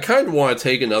 I kind of want to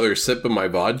take another sip of my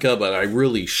vodka, but I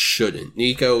really shouldn't.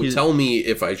 Nico, tell me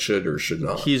if I should or should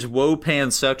not. He's woe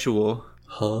pansexual.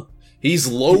 Huh? He's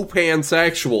low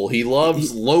pansexual. He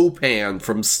loves Lopan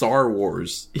from Star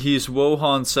Wars. He's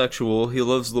Wuhan sexual. He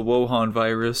loves the Wuhan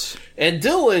virus. And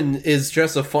Dylan is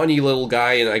just a funny little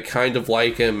guy, and I kind of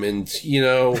like him, and, you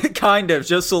know... Kind of,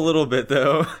 just a little bit,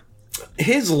 though.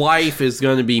 His life is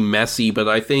going to be messy, but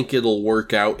I think it'll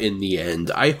work out in the end.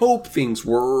 I hope things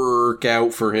work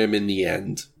out for him in the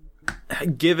end.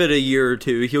 Give it a year or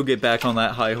two. He'll get back on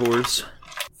that high horse.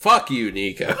 Fuck you,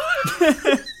 Nico.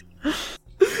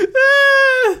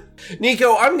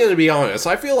 Nico, I'm gonna be honest.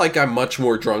 I feel like I'm much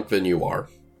more drunk than you are.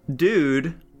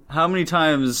 Dude, how many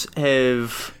times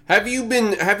Have you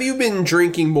been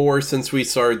drinking more since we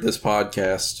started this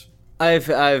podcast? I've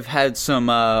had some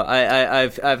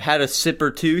I've had a sip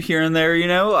or two here and there, you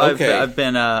know. Okay. I've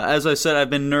been as I said, I've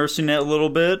been nursing it a little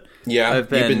bit. Yeah, you've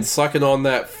been sucking on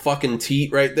that fucking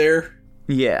teat right there.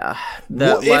 Yeah,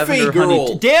 that well, lavender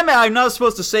honey. Damn it! I'm not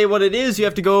supposed to say what it is. You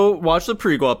have to go watch the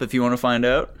pre-guap if you want to find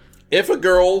out. If a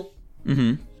girl,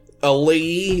 a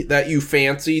lady that you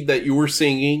fancied that you were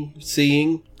singing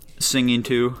to,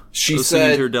 she said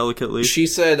singing to her delicately. She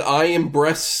said, "I am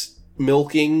breast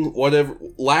milking, whatever,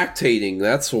 lactating."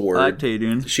 That's the word.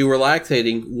 Lactating. She were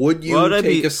lactating. Would you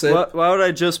take a sip? Why would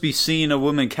I just be seeing a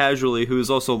woman casually who is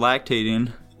also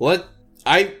lactating?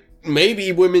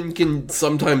 Maybe women can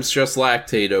sometimes just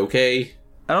lactate, okay?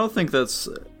 I don't think that's...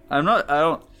 I'm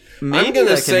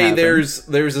gonna say there's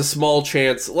a small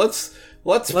chance. Let's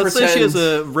pretend... say she has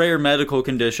a rare medical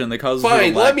condition that causes her to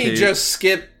lactate. Let me just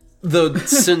skip the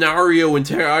scenario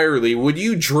entirely. Would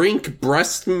you drink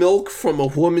breast milk from a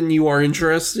woman you are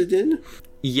interested in?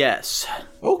 Yes.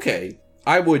 Okay,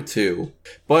 I would too.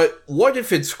 But what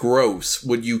if it's gross?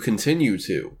 Would you continue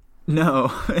to?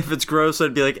 No, if it's gross,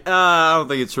 I'd be like, I don't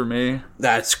think it's for me.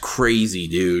 That's crazy,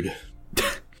 dude.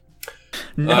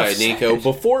 No, alright, Nico,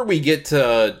 before we get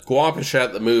to Guapish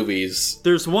at the movies...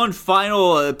 There's one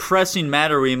final pressing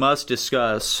matter we must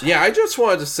discuss. Yeah, I just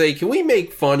wanted to say, can we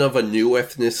make fun of a new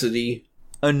ethnicity?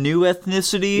 A new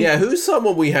ethnicity? Yeah, who's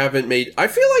someone we haven't made... I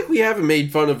feel like we haven't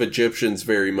made fun of Egyptians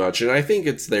very much, and I think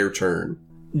it's their turn.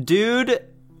 Dude,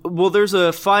 well, there's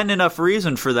a fine enough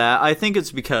reason for that. I think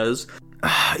it's because...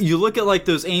 You look at, like,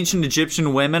 those ancient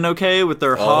Egyptian women, okay, with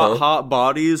their hot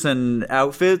bodies and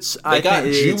outfits. They got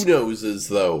Jew noses,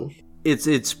 though.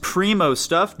 It's primo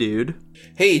stuff, dude.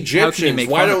 Hey, Egyptians,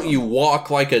 why don't you walk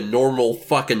like a normal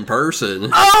fucking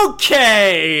person?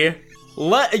 Okay!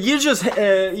 You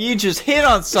just hit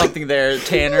on something there,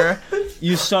 Tanner.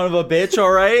 You son of a bitch,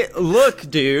 alright? Look,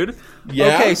 dude.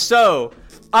 Yeah? Okay, so...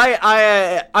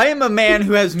 I am a man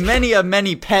who has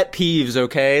many pet peeves,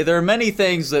 okay? There are many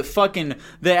things that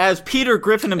as Peter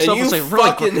Griffin himself will say, and you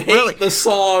fucking hate the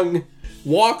song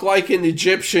Walk Like an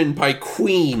Egyptian by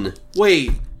Queen.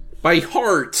 Wait, by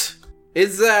Heart.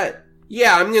 Is that...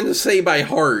 Yeah, I'm gonna say by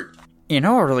Heart. You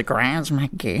know what really grinds my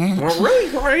gears? What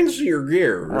really grinds your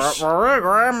gears? What really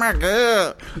grinds my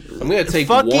gears? I'm gonna take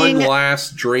one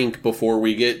last drink before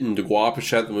we get into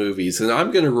Guapish at the movies, and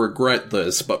I'm gonna regret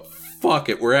this, but... Fuck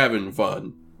it, we're having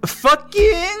fun.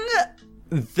 Fucking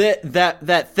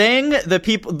that thing,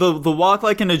 the walk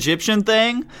like an Egyptian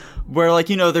thing, where, like,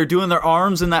 you know, they're doing their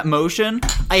arms in that motion.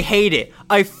 I hate it.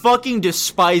 I fucking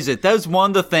despise it. That is one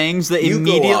of the things that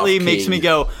immediately makes me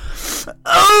go,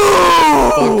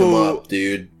 oh! Fuck them up,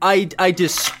 dude. I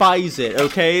despise it,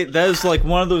 okay? That is, like,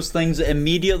 one of those things that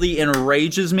immediately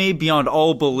enrages me beyond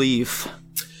all belief.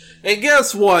 And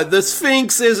guess what? The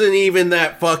Sphinx isn't even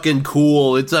that fucking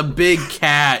cool. It's a big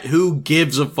cat. Who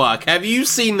gives a fuck? Have you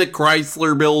seen the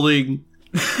Chrysler Building?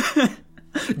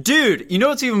 Dude, you know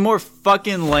what's even more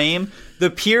fucking lame? The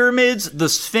pyramids, the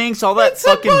Sphinx, all that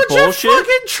fucking bullshit. It's a bunch of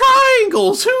fucking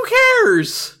triangles. Who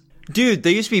cares? Dude,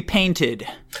 they used to be painted.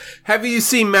 Have you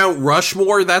seen Mount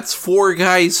Rushmore? That's 4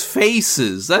 guys'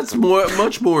 faces. That's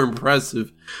much more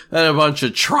impressive than a bunch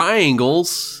of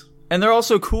triangles. And they're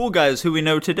also cool guys who we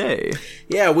know today.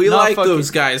 Yeah, we like those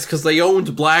guys because they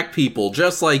owned black people,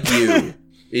 just like you,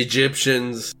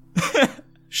 Egyptians.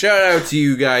 Shout out to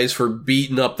you guys for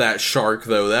beating up that shark,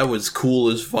 though. That was cool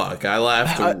as fuck. I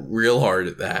laughed real hard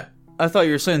at that. I thought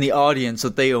you were saying the audience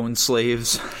that they own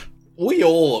slaves. We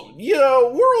all,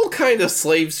 we're all kind of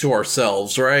slaves to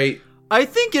ourselves, right? I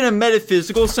think in a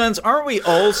metaphysical sense, aren't we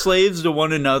all slaves to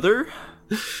one another?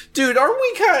 Dude, aren't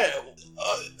we kind of...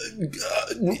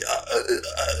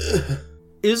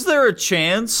 Is there a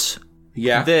chance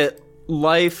that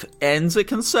life ends at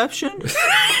conception?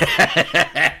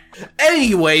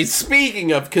 Anyway,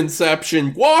 speaking of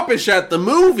conception, Guapish at the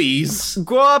movies.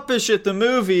 Guapish at the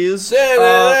movies. No,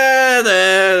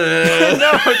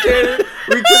 dude,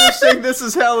 we could have sang This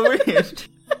Is Halloween.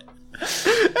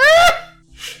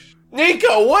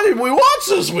 Nico, what did we watch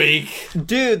this week?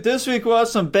 Dude, this week we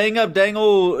watched some bang up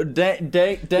dangle what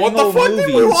the fuck movies.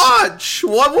 Did we watch?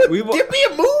 Give me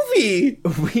a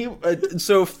movie.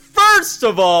 So first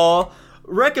of all,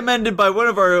 recommended by one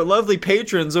of our lovely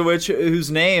patrons, whose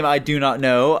name I do not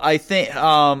know. I think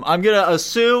I'm gonna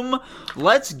assume.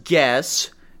 Let's guess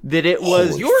that it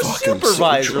was your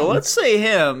supervisor. So let's say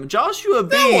him, Joshua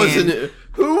Bean. That wasn't it.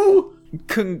 Who?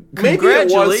 Congratulations. Maybe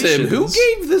it was him. Who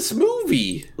gave this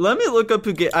movie? Let me look up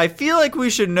who gave... I feel like we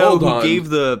should know who gave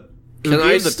the Can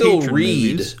I still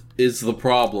read? Movies. Is the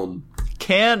problem?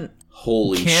 Can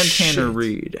shit. Tanner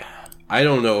read? I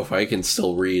don't know if I can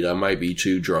still read. I might be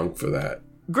too drunk for that.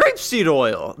 Grapeseed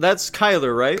oil. That's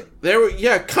Kyler, right?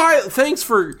 Kyle.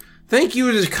 Thank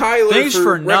you to Kyler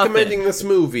for recommending this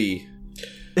movie.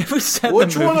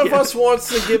 Which one of us wants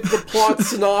to give the plot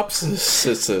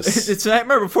synopsis? It's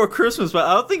Nightmare Before Christmas, but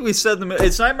I don't think we said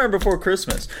it's Nightmare Before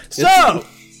Christmas. So,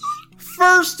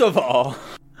 first of all,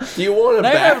 do you want a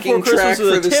backing track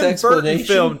for this Tim explanation? Burton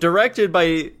film directed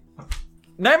by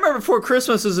Nightmare Before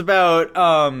Christmas is about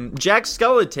Jack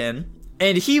Skellington,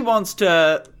 and he wants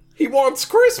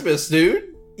Christmas, dude.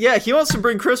 Yeah, he wants to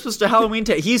bring Christmas to Halloween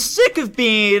Town. He's sick of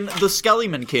being the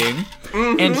Skellyman King,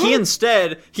 and he's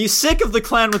sick of the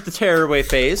clown with the tearaway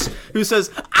face, who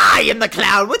says, "I am the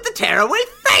clown with the tearaway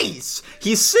face."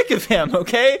 He's sick of him,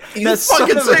 okay? That's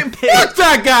fucking saying, "Fuck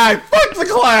that guy! Fuck the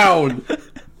clown!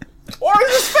 Why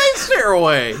is his face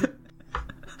tearaway?"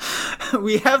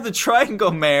 We have the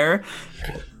Triangle Mayor.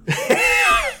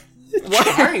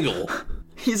 Triangle?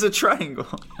 He's a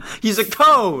triangle. He's a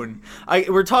cone.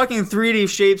 We're talking 3D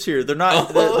shapes here. They're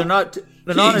not. They're not.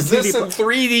 They're not. Is this in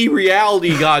 3D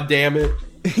reality? God damn it!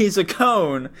 He's a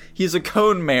cone. He's a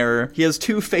cone mayor. He has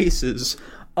two faces.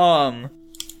 Sally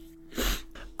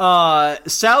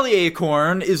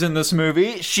Acorn is in this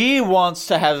movie. She wants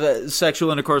to have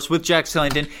sexual intercourse with Jack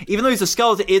Skellington, even though he's a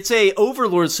skeleton. It's a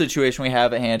overlord situation we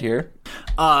have at hand here,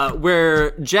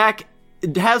 where Jack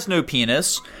has no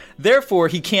penis. Therefore,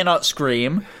 he cannot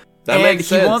scream. That makes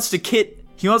sense.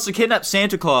 He wants to kidnap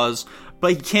Santa Claus,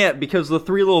 but he can't because the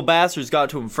three little bastards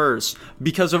got to him first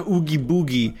because of Oogie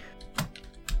Boogie.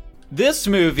 This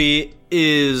movie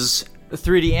is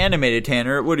 3D animated,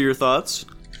 Tanner. What are your thoughts?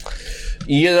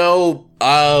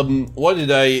 What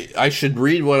did I should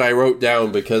read what I wrote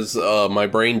down because my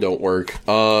brain don't work.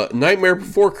 Nightmare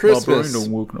Before Christmas. My brain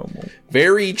don't work no more.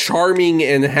 Very charming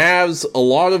and has a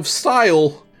lot of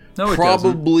style. No, it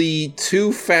probably doesn't.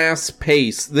 Too fast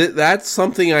paced. That's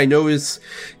something I notice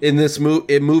in this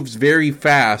movie. It moves very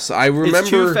fast. I remember it's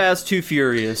too fast, too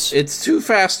furious. It's too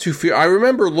fast, too furious. I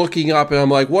remember looking up and I'm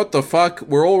like, "What the fuck?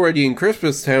 We're already in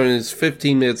Christmas Town and it's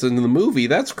 15 minutes into the movie.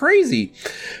 That's crazy."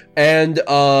 And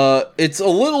it's a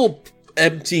little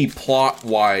empty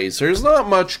plot-wise. There's not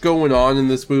much going on in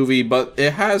this movie, but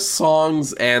it has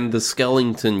songs and the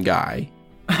Skellington guy.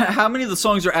 How many of the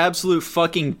songs are absolute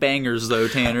fucking bangers, though,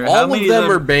 Tanner? All of them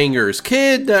are bangers.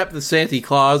 Kidnap the Santa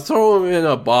Claus, throw him in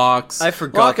a box, I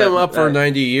forgot lock him up for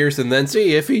 90 years, and then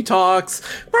see if he talks.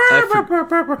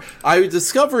 I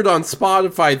discovered on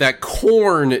Spotify that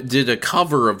Korn did a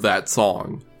cover of that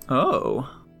song. Oh.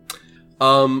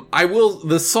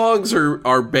 The songs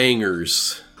are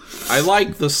bangers. I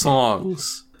like the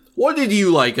songs. What did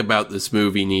you like about this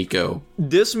movie, Nico?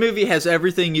 This movie has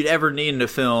everything you'd ever need in a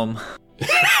film.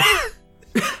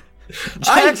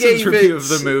 Jackson's review of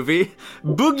the movie.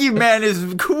 Boogeyman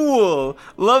is cool.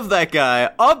 Love that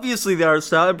guy. Obviously, the art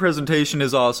style and presentation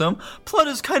is awesome. Plot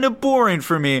is kind of boring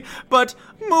for me, but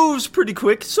moves pretty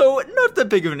quick, so not that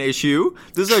big of an issue.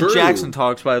 This is how Jackson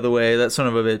talks, by the way, that son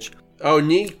of a bitch. Oh,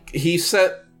 he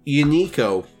said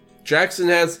Nico. Jackson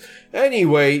has...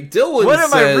 Anyway, Dylan What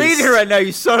am says, I reading right now,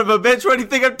 you son of a bitch? What do you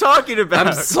think I'm talking about?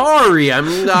 I'm sorry.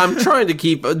 I'm trying to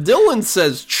keep... Dylan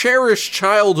says, cherished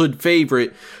childhood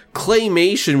favorite.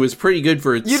 Claymation was pretty good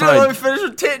for its time. You didn't let me finish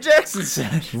what Jackson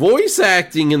said. Voice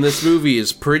acting in this movie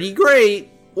is pretty great.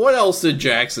 What else did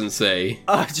Jackson say?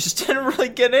 I just didn't really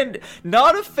get in.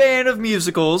 Not a fan of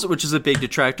musicals, which is a big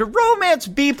detractor. Romance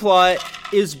B-plot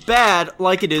is bad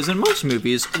like it is in most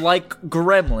movies, like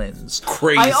Gremlins.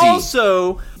 Crazy. I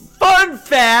also... Fun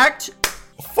fact!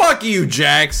 Fuck you,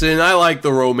 Jackson. I like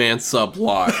the romance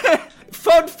subplot.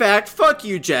 Fun fact, fuck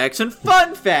you, Jackson.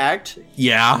 Fun fact.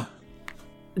 Yeah.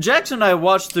 Jackson and I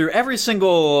watched through every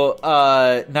single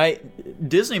night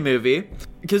Disney movie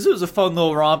because it was a fun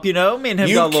little romp, you know? Me and him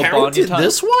got a little bonding time. You counted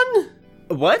this one?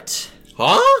 What?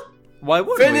 Huh? Why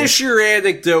wouldn't Finish your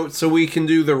anecdote so we can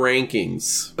do the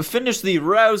rankings. Finish the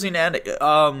rousing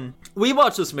anecdote. We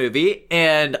watched this movie,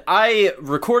 and I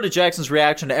recorded Jackson's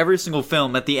reaction to every single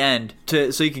film at the end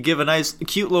so he could give a nice,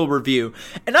 cute little review.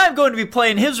 And I'm going to be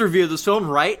playing his review of this film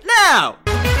right now!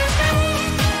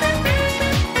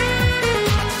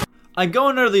 I'm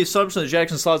going under the assumption that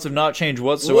Jackson's thoughts have not changed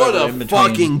whatsoever. What a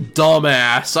fucking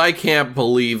dumbass. I can't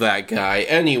believe that guy.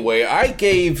 Anyway, I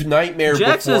gave Nightmare Before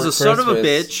Christmas... Jackson is a son of a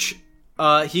bitch.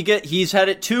 He's had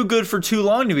it too good for too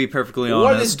long, to be perfectly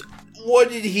honest. What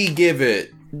did he give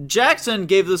it? Jackson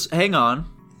gave this... Hang on.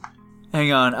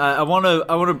 I want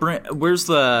to bring...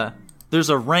 There's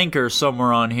a ranker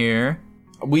somewhere on here.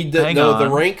 The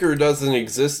ranker doesn't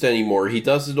exist anymore. He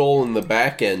does it all in the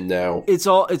back end now. It's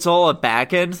all a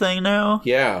back end thing now?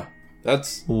 Yeah.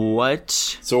 That's what?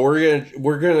 So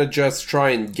we're gonna just try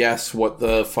and guess what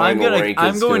the final rank is.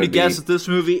 I'm going to guess that this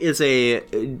movie is a.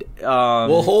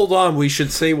 Well, hold on. We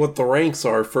should say what the ranks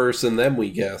are first, and then we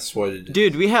guess what it is.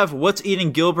 Dude, we have What's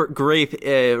Eating Gilbert Grape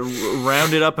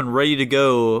rounded up and ready to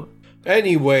go.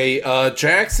 Anyway,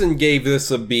 Jackson gave this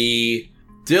a B.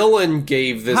 Dylan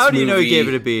gave this. How do you know he gave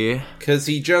it a B? Because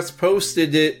he just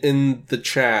posted it in the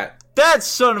chat. That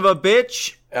son of a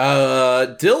bitch.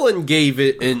 Dylan gave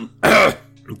it an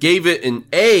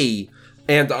A,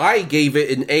 and I gave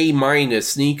it an A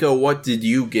minus. Nico, what did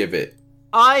you give it?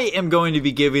 I am going to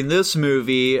be giving this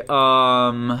movie,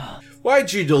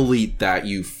 Why'd you delete that,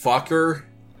 you fucker?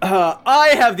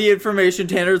 I have the information,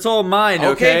 Tanner. It's all mine,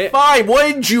 okay? Okay, fine.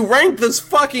 Why did you rank this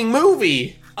fucking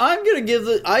movie? I'm gonna give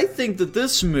I think that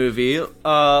this movie,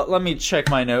 let me check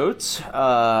my notes.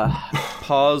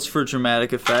 Pause for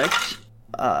dramatic effect.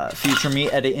 Future me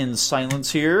edit in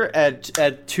silence here at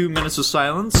 2 minutes of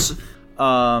silence.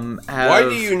 Why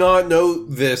do you not know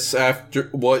this after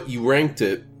what you ranked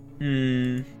it?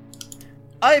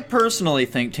 I personally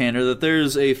think, Tanner, that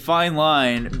there's a fine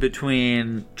line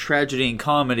between tragedy and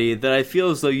comedy that I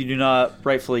feel as though you do not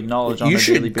rightfully acknowledge on a daily basis.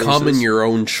 You should come in your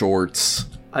own shorts.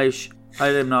 I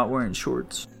am not wearing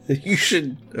shorts. You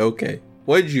should. Okay.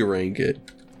 What did you rank it?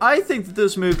 I think that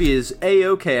this movie is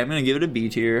A-okay. I'm going to give it a B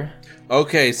tier.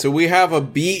 Okay, so we have a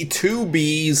B, 2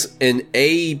 Bs, an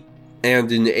A,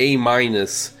 and an A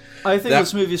minus. I think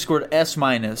this movie scored S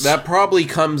minus. That probably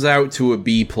comes out to a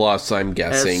B plus, I'm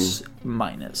guessing. S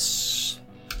minus.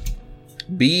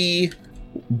 B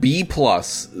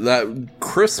plus. That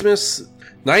Christmas,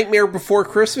 Nightmare Before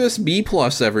Christmas, B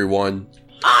plus, everyone.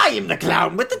 I am the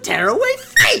clown with the tearaway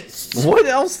face! What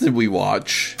else did we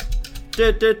watch?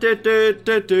 What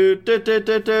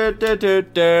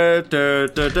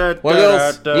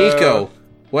else? Nico,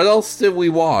 what else did we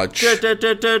watch?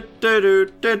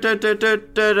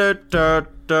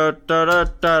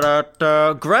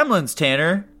 Gremlins,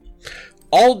 Tanner.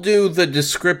 I'll do the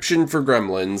description for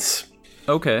Gremlins.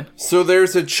 Okay. So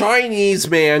there's a Chinese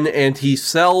man, and he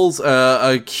sells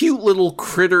a cute little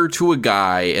critter to a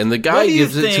guy, and the guy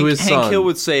gives it to his son. What do you think Hank Hill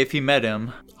would say if he met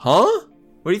him? Huh?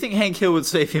 What do you think Hank Hill would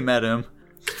say if he met him?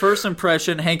 First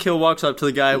impression, Hank Hill walks up to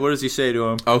the guy. What does he say to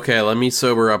him? Okay, let me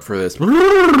sober up for this.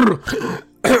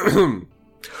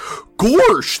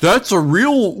 Gorsh, that's a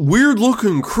real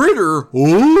weird-looking critter.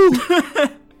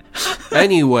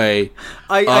 Anyway.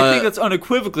 I think that's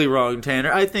unequivocally wrong,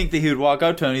 Tanner. I think that he would walk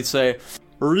up to him and he'd say,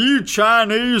 "Are you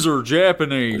Chinese or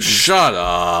Japanese?" Shut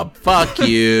up. Fuck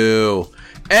you.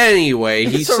 Anyway,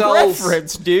 he sells... It's a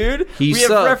reference, dude. We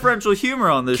have referential humor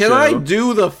on this show. Can I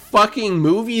do the fucking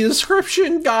movie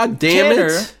description? God damn Tanner,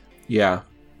 it. Yeah.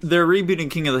 They're rebooting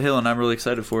King of the Hill, and I'm really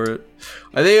excited for it.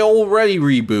 They already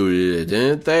rebooted it,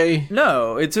 didn't they?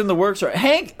 No, it's in the works. Not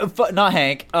Hank.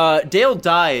 Dale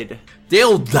died.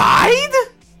 Dale died?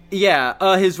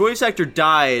 Yeah, his voice actor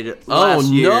died last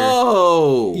year.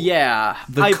 Oh, no. Yeah.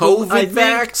 The COVID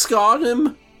vax got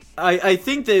him? I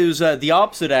think that it was the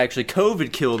opposite, actually.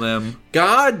 COVID killed him.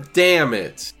 God damn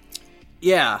it.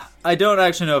 Yeah, I don't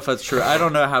actually know if that's true. I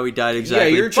don't know how he died exactly.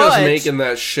 Yeah, you're just making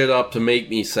that shit up to make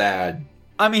me sad.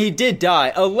 I mean, he did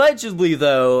die. Allegedly,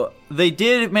 though, they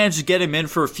did manage to get him in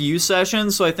for a few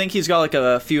sessions, so I think he's got like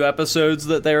a few episodes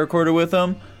that they recorded with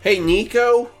him. Hey,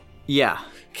 Nico? Yeah.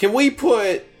 Can we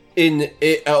put in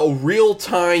a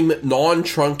real-time,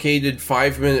 non-truncated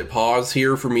 5-minute pause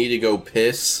here for me to go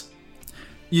piss?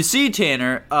 You see,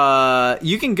 Tanner,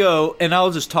 you can go, and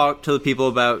I'll just talk to the people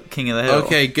about King of the Hill.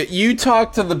 Okay, you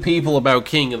talk to the people about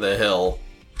King of the Hill.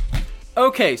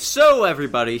 Okay, so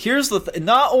everybody, here's the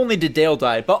not only did Dale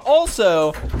die, but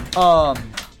also Tom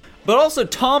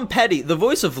Petty, the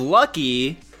voice of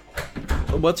Lucky.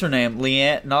 What's her name?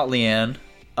 Leanne, not Leanne.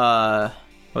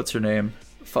 What's her name?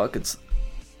 Fuck,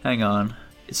 hang on.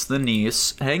 It's the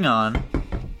niece. Hang on.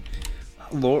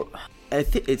 Lord, I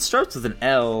think it starts with an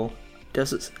L.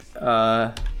 Does it?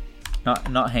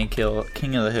 Not Hank Hill.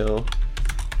 King of the Hill.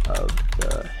 Of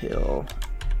the Hill.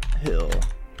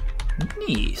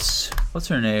 Niece. What's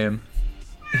her name?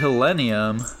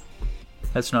 Hillenium.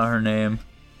 That's not her name.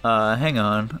 Hang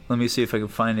on. Let me see if I can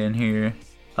find it in here.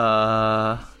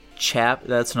 Chap.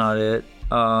 That's not it.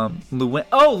 Luann.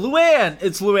 Oh, Luann!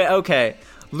 It's Luann. Okay.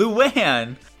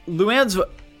 Luann. Luann's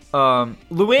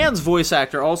voice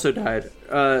actor also died.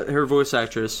 Her voice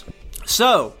actress.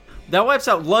 So, that wipes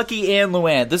out Lucky and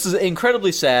Luann. This is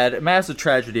incredibly sad. Massive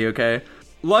tragedy, okay?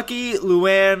 Lucky,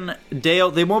 Luann,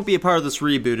 Dale, they won't be a part of this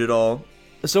reboot at all.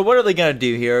 So what are they gonna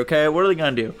do here, okay? What are they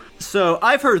gonna do? So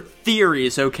I've heard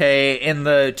theories, okay, in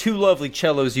the Two Lovely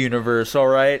Cellos universe,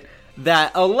 alright,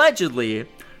 that allegedly,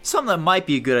 something that might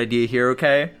be a good idea here,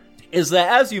 okay, is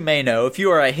that, as you may know, if you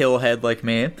are a hillhead like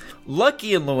me,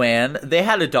 Lucky and Luann, they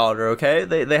had a daughter, okay?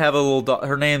 They have a little daughter.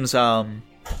 Her name's,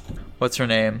 what's her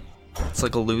name? It's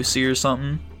like a Lucy or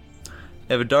something.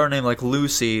 They have a daughter named, like,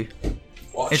 Lucy.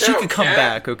 Watch and she out, could come cat.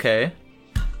 back, okay?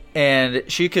 And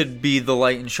she could be the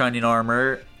light and shining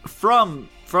armor from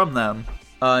them.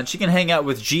 And she can hang out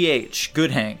with GH,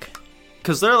 Good Hank.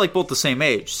 Because they're, like, both the same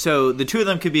age. So the two of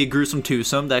them could be a gruesome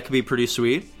twosome. That could be pretty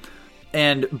sweet.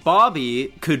 And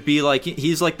Bobby could be, like,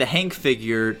 he's, like, the Hank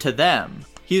figure to them.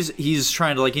 He's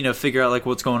trying to, like, you know, figure out, like,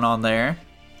 what's going on there.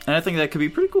 And I think that could be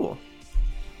pretty cool.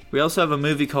 We also have a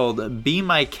movie called Be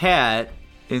My Cat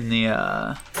in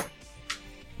the,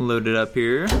 loaded up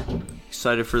here.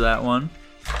 Excited for that one.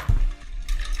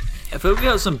 I feel like we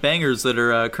have some bangers that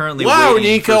are currently Wow,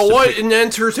 waiting for us Nico, to what pick. an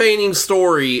entertaining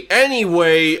story.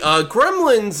 Anyway,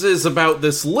 Gremlins is about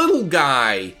this little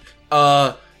guy,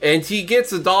 and he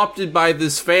gets adopted by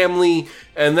this family,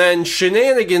 and then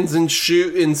shenanigans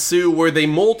ensue where they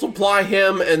multiply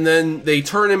him, and then they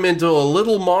turn him into a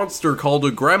little monster called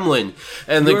a gremlin.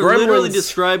 And the You're literally gremlins...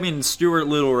 describing Stuart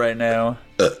Little right now.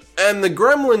 And the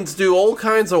gremlins do all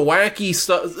kinds of wacky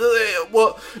stuff.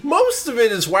 Well, most of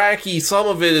it is wacky, some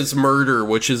of it is murder,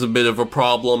 which is a bit of a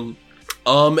problem.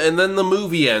 And then the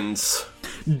movie ends.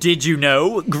 Did you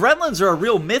know? Gremlins are a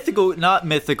real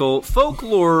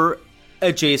folklore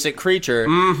adjacent creature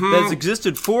that's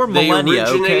existed for millennia,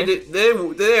 okay?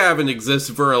 They haven't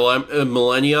existed for a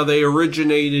millennia. They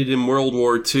originated in World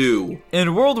War II.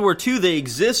 In World War II, they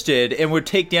existed and would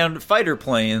take down fighter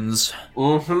planes.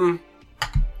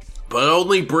 But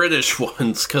only British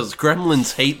ones, because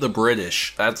gremlins hate the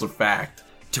British. That's a fact.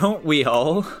 Don't we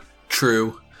all?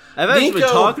 True. I've actually been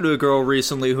Nico- talking to a girl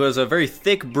recently who has a very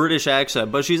thick British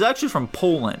accent, but she's actually from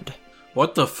Poland.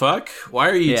 What the fuck? Why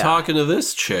are you Yeah. talking to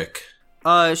this chick?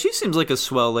 She seems like a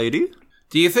swell lady.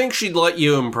 Do you think she'd let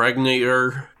you impregnate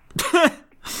her?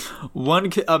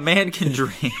 A man can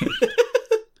dream.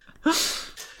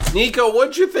 Nico,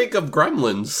 what'd you think of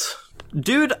Gremlins?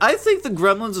 Dude, I think The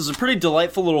Gremlins is a pretty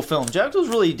delightful little film. Jack was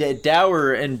really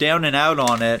dour and down and out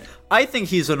on it. I think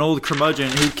he's an old curmudgeon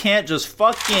who can't just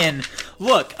fucking...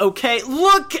 Look, okay?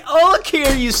 Look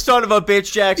here, you son of a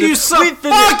bitch, Jackson.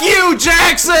 Fuck you,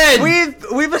 Jackson!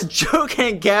 We've been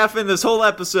joking and gaffing this whole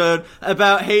episode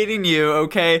about hating you,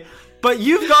 okay? But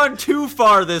you've gone too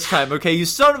far this time, okay? You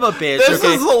son of a bitch, This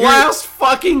okay? is the last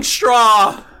fucking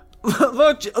straw!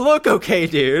 Look, okay,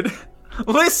 dude.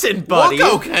 Listen, buddy.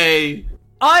 Look okay.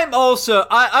 I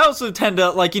also tend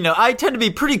to, like, you know, I tend to be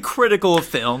pretty critical of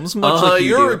films, much like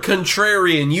you're you a do.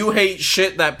 contrarian. You hate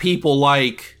shit that people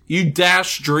like. You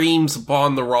dash dreams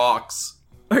upon the rocks.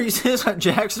 Are you saying this about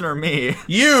Jackson or me?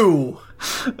 You!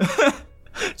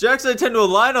 Jackson, I tend to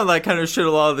align on that kind of shit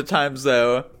a lot of the times,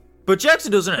 though. But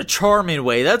Jackson does it in a charming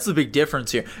way. That's the big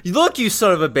difference here. Look, you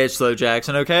son of a bitch, though,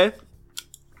 Jackson, okay?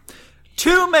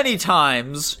 Too many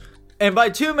times, and by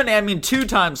too many, I mean 2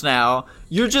 times now,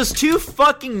 you're just too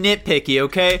fucking nitpicky,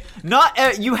 okay?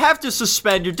 You have to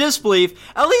suspend your disbelief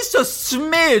at least a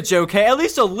smidge, okay? At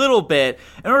least a little bit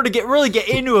in order to really get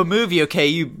into a movie, okay?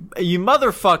 You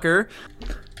motherfucker.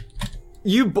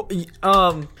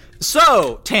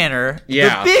 So, Tanner,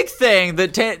 Yeah. the big thing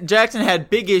that Jackson had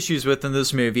big issues with in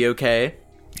this movie, okay,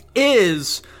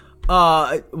 is,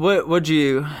 what'd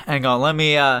you, hang on, let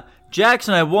me,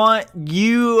 Jackson, I want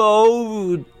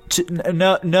you, to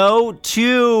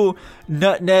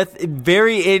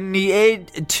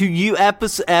you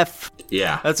episode F.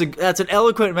 Yeah. That's an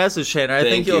eloquent message, Tanner. I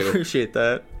think you'll you. appreciate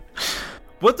that.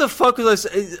 What the fuck was I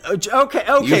saying? Okay,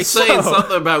 You're saying so...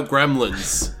 something about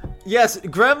gremlins. Yes,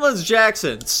 Gremlins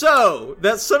Jackson. So,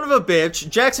 that son of a bitch,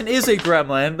 Jackson is a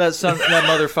gremlin, that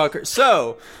motherfucker.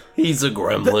 So, He's a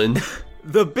gremlin.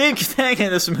 the big thing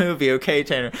in this movie, okay,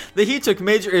 Tanner, that he took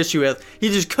major issue with, he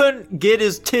just couldn't get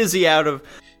his tizzy out of...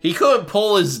 He couldn't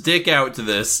pull his dick out to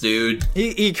this, dude.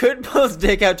 He couldn't pull his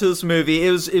dick out to this movie.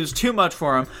 It was too much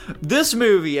for him. This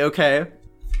movie, okay...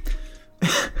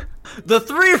 The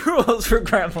 3 rules for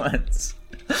Gremlins.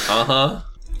 Uh-huh.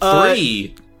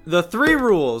 3. The 3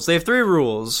 rules. They have 3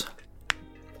 rules.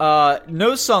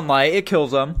 No sunlight. It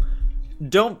kills them.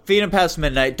 Don't feed them past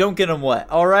midnight. Don't get them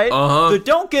wet. Alright? Uh-huh. The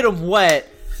don't get them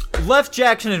wet left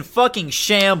Jackson in fucking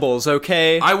shambles,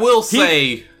 okay? I will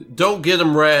say, don't get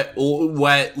them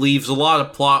wet leaves a lot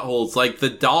of plot holes. Like, the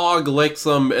dog licks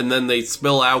them and then they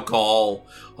spill alcohol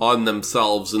on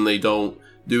themselves and they don't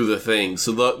do the thing.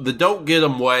 So the don't get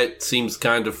them wet seems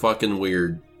kind of fucking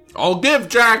weird. I'll give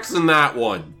Jackson that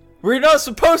one. We're not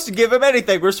supposed to give him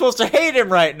anything. We're supposed to hate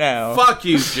him right now. Fuck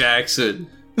you, Jackson.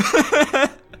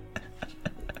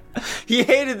 He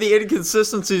hated the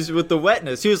inconsistencies with the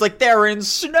wetness. He was like, they're in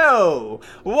snow.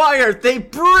 Why aren't they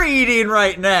breeding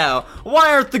right now?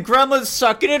 Why aren't the gremlins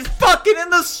sucking and fucking in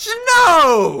the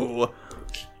snow?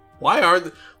 Why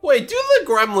aren't... Wait, do the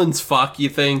gremlins fuck, you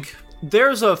think?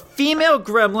 There's a female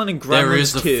gremlin in Gremlins 2. There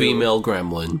is a female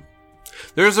gremlin.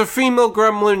 There's a female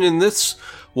gremlin in this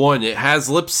one. It has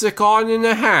lipstick on and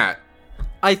a hat.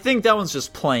 I think that one's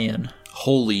just playing.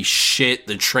 Holy shit,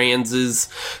 the transes.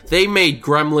 They made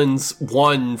Gremlins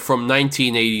 1 from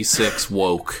 1986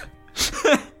 woke.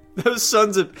 Those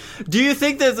sons of... Do you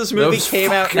think that if this movie came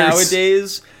out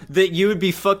nowadays, that you would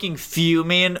be fucking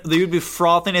fuming, that you would be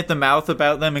frothing at the mouth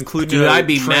about them, including... Dude, I'd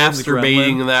be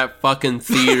masturbating in that fucking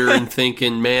theater and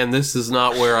thinking, man, this is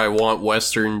not where I want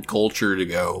Western culture to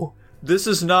go. This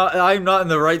is not... I'm not in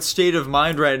the right state of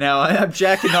mind right now. I'm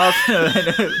jacking off in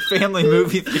a family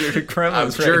movie theater to Gremlins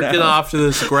I'm jerking off to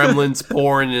this Gremlins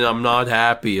porn, and I'm not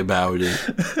happy about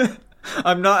it.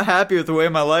 I'm not happy with the way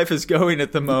my life is going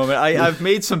at the moment. I've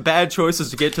made some bad choices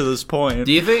to get to this point.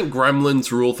 Do you think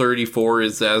Gremlins Rule 34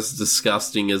 is as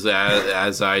disgusting as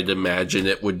I'd imagine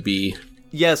it would be?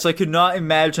 Yes, I could not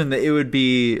imagine that it would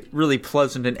be really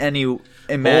pleasant in any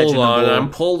imaginable... Hold on, I'm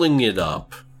pulling it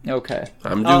up. Okay.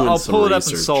 I'm doing I'll some pull it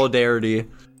research. up in solidarity.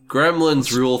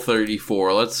 Gremlins Rule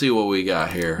 34. Let's see what we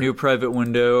got here. New private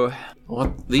window.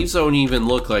 What? These don't even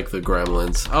look like the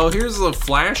Gremlins. Oh, here's the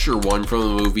Flasher one from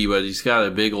the movie, but he's got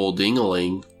a big old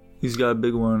ding-a-ling. He's got a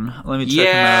big one. Let me check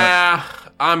him out. Yeah,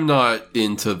 I'm not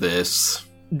into this.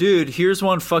 Dude, here's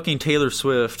one fucking Taylor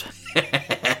Swift.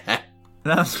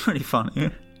 That's pretty funny.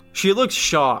 She looks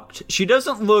shocked. She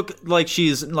doesn't look like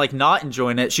she's like not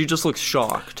enjoying it. She just looks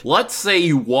shocked. Let's say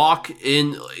you walk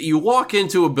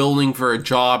into a building for a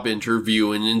job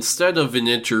interview, and instead of an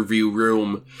interview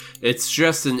room, it's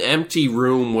just an empty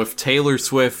room with Taylor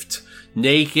Swift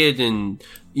naked and,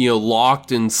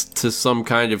 locked into some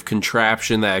kind of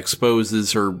contraption that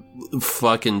exposes her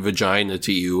fucking vagina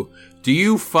to you. Do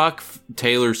you fuck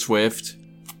Taylor Swift?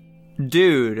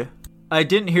 Dude, I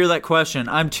didn't hear that question.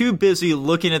 I'm too busy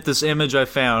looking at this image I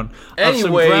found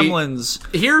anyway, of some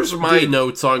gremlins. Here's my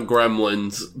notes on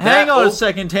Gremlins. Hang on a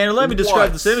second, Tanner. Let me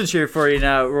describe this image here for you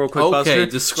now, real quick, okay, Buster.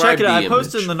 Describe Check it out. the I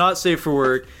posted image. in the Not Safe for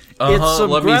Work. It's some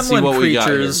Let me see gremlin what we got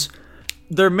creatures. here.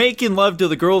 They're making love to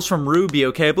the girls from Ruby,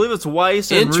 okay? I believe it's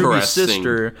Weiss and Ruby's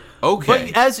sister.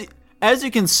 Okay. But as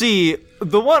you can see,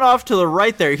 the one off to the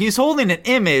right there, he's holding an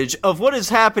image of what is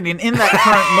happening in that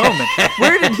current moment.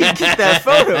 Where did he get that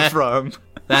photo from?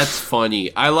 That's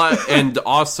funny. And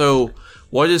also,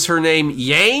 what is her name?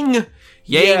 Yang?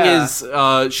 Yang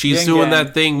is, she's Yang doing Gang.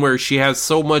 that thing where she has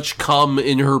so much cum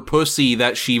in her pussy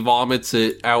that she vomits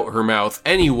it out her mouth.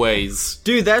 Anyways.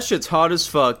 Dude, that shit's hot as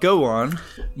fuck. Go on.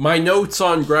 My notes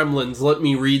on Gremlins, let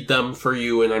me read them for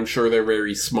you, and I'm sure they're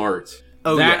very smart.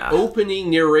 Oh, that yeah. opening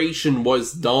narration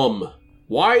was dumb.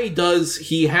 Why does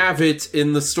he have it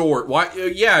in the store? Why?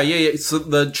 Yeah. So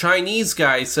the Chinese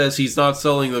guy says he's not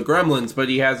selling the Gremlins, but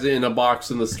he has it in a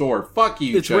box in the store. Fuck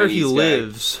you, It's Chinese where he guy.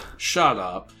 lives. Shut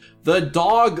up. The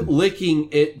dog licking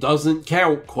it doesn't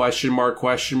count, question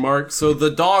mark. So the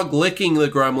dog licking the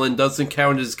gremlin doesn't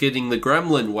count as getting the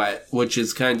gremlin wet, which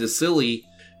is kind of silly.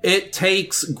 It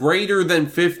takes greater than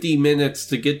 50 minutes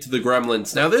to get to the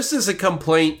gremlins. Now, this is a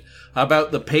complaint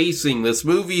about the pacing. This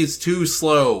movie is too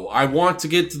slow. I want to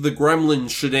get to the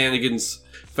gremlin shenanigans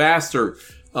faster.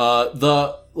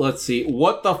 Let's see,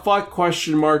 what the fuck,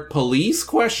 question mark, police,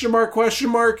 question mark.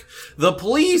 The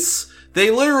police... They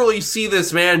literally see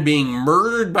this man being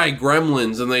murdered by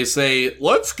gremlins, and they say,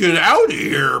 let's get out of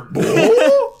here, boy!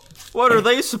 What are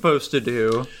they supposed to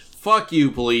do? Fuck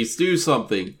you, police, do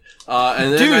something.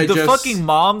 And Dude, then the fucking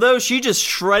mom, though, she just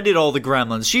shredded all the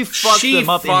gremlins. She fucked them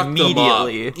up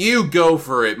immediately. Them up. You go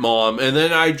for it, Mom. And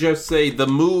then I just say, the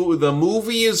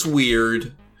movie is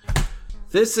weird.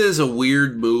 This is a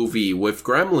weird movie with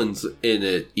gremlins in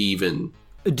it, even.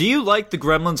 Do you like the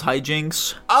gremlins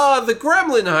hijinks? The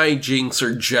gremlin hijinks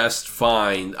are just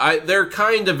fine. They're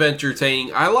kind of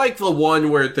entertaining. I like the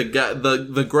one where the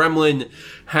gremlin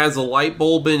has a light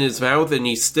bulb in his mouth and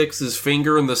he sticks his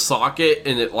finger in the socket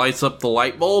and it lights up the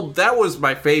light bulb. That was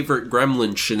my favorite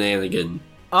gremlin shenanigan.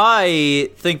 I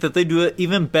think that they do it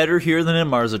even better here than in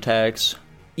Mars Attacks.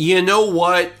 You know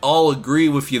what? I'll agree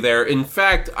with you there. In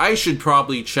fact, I should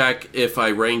probably check if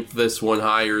I ranked this one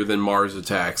higher than Mars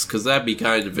Attacks, because that'd be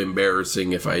kind of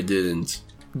embarrassing if I didn't.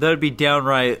 That'd be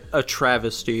downright a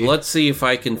travesty. Let's see if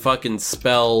I can fucking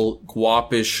spell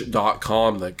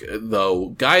guapish.com, though.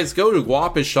 Guys, go to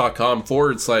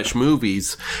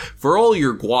guapish.com/movies for all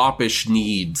your guapish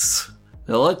needs.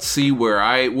 Now let's see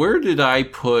where did I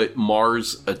put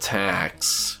Mars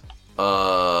Attacks?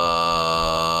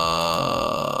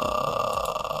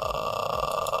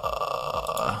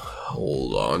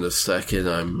 Hold on a second,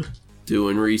 I'm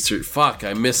doing research. Fuck,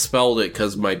 I misspelled it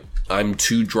because I'm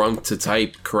too drunk to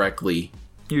type correctly.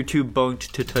 You're too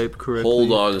bunked to type correctly.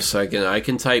 Hold on a second, I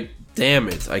can type. Damn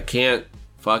it, I can't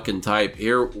fucking type.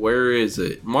 Here, where is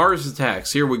it? Mars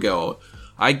Attacks, here we go.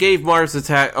 I gave Mars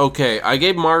Attacks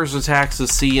a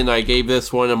C, and I gave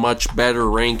this one a much better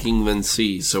ranking than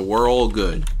C, so we're all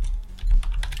good.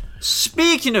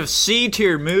 Speaking of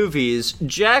C-tier movies,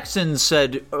 Jackson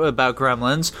said about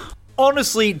Gremlins,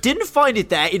 honestly, didn't find it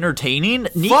that entertaining.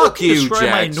 Fuck you, Jackson.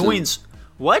 My annoyance.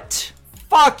 What?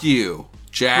 Fuck you,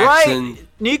 Jackson. Right?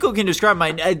 Nico can describe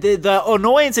the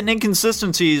annoyance and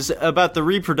inconsistencies about the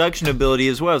reproduction ability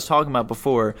is what I was talking about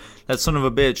before. That son of a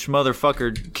bitch,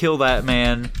 motherfucker, kill that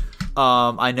man.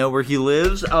 I know where he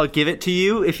lives. I'll give it to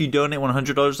you if you donate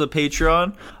 $100 to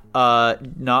Patreon.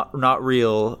 Not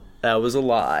real. That was a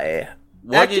lie.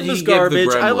 What did he give the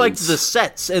Gremlins? I liked the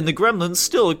sets, and the Gremlins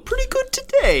still look pretty good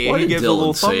today. What He did gave a Dylan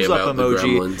little say thumbs up about the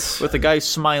emoji Gremlins? with a guy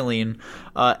smiling.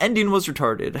 Ending was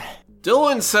retarded.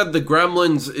 Dylan said the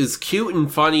Gremlins is cute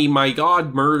and funny. My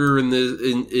God, murder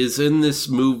is in this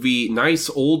movie. Nice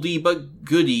oldie but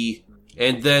goodie.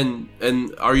 I don't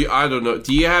know.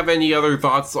 Do you have any other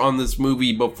thoughts on this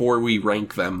movie before we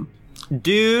rank them?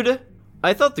 Dude,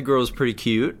 I thought the girl was pretty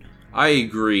cute. I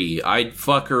agree. I'd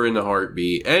fuck her in a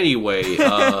heartbeat. Anyway,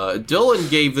 Dylan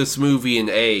gave this movie an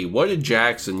A. What did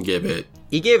Jackson give it?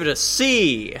 He gave it a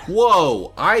C.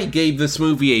 Whoa, I gave this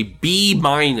movie a B-.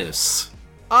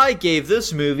 I gave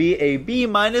this movie a B-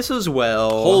 as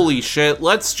well. Holy shit,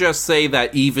 let's just say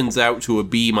that evens out to a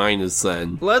B-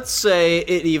 then. Let's say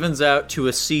it evens out to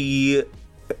a C.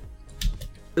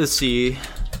 A C.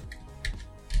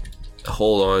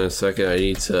 Hold on a second, I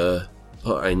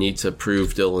need to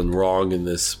prove Dylan wrong in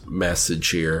this message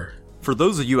here. For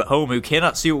those of you at home who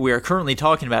cannot see what we are currently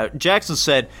talking about, Jackson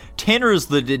said, Tanner is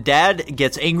the dad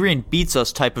gets angry and beats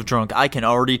us type of drunk. I can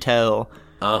already tell.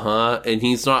 And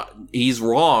he's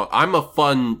wrong. I'm a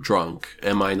fun drunk,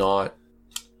 am I not?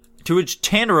 To which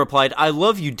Tanner replied, I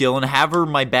love you, Dylan. Have her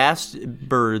my bass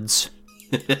birds.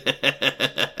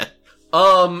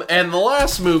 And the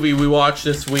last movie we watched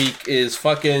this week is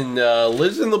fucking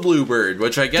Liz and the Bluebird,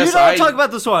 which I guess Dude, I want to talk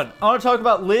about this one. I want to talk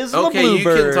about Liz and the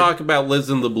Bluebird. Okay, you can talk about Liz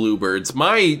and the Bluebirds.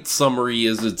 My summary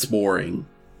is it's boring.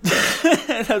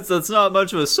 That's not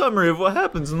much of a summary of what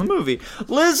happens in the movie.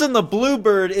 Liz and the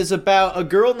Bluebird is about a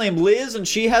girl named Liz, and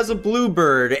she has a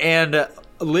bluebird, and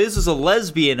Liz is a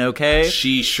lesbian, okay?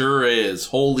 She sure is.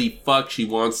 Holy fuck, she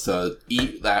wants to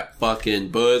eat that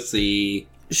fucking pussy.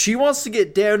 She wants to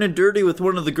get down and dirty with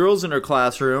one of the girls in her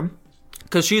classroom,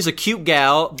 because she's a cute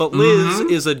gal, but Liz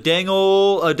is a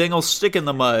dangle stick in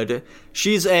the mud.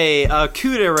 She's a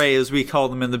cootere, as we call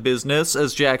them in the business,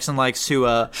 as Jackson likes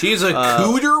to, She's a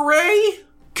cootere?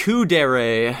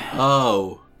 Cootere.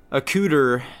 Oh. A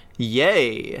cooter,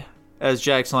 yay, as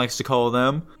Jackson likes to call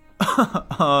them.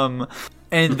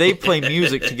 And they play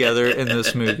music together in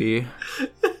this movie.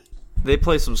 They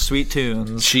play some sweet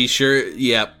tunes. She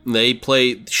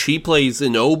plays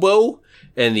an oboe,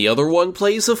 and the other one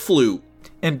plays a flute.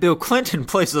 And Bill Clinton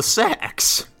plays the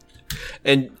sax.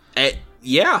 And,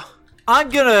 yeah. I'm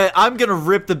gonna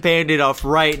rip the Band-Aid off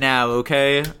right now,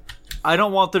 okay? I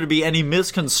don't want there to be any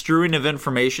misconstruing of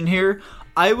information here.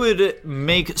 I would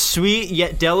make sweet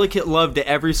yet delicate love to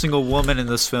every single woman in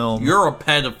this film. You're a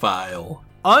pedophile.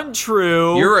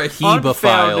 Untrue. You're a hebephile.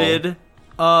 Unfounded.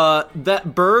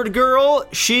 That bird girl,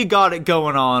 she got it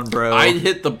going on, bro. I'd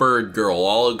hit the bird girl.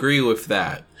 I'll agree with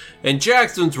that. And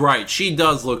Jackson's right. She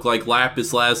does look like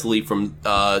Lapis Lazuli from,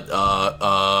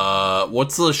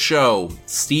 what's the show?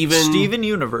 Steven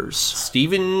Universe.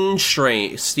 Steven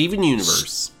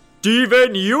Universe.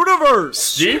 Steven Universe!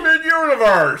 Steven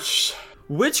Universe!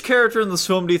 Which character in this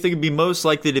film do you think would be most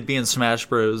likely to be in Smash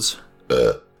Bros?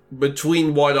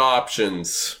 Between what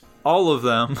options? All of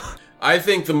them. I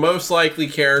think the most likely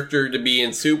character to be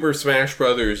in Super Smash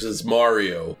Bros. Is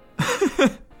Mario.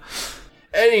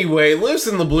 Anyway, Liz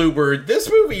and the Bluebird,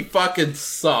 this movie fucking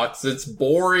sucks. It's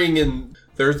boring and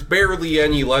there's barely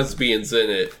any lesbians in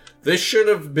it. This should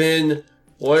have been...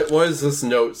 What does this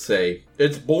note say?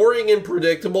 It's boring and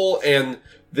predictable, and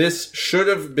this should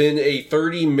have been a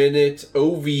 30-minute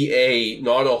OVA,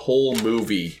 not a whole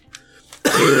movie.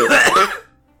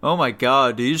 Oh my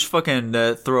god, did you just fucking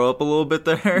throw up a little bit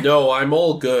there? No, I'm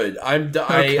all good.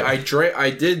 Okay. I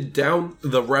did down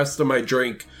the rest of my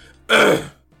drink,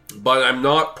 but I'm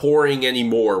not pouring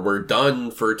anymore. We're done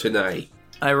for tonight.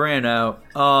 I ran out.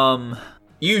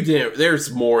 You didn't.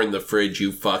 There's more in the fridge,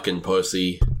 you fucking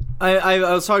pussy. I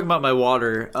was talking about my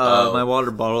water. My water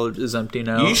bottle is empty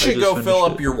now. You should go fill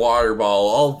up your water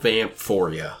bottle. I'll vamp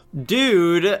for you.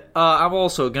 Dude, I'm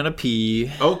also gonna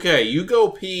pee. Okay, you go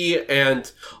pee,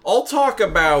 and I'll talk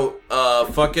about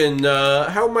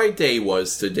how my day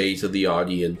was today to the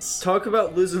audience. Talk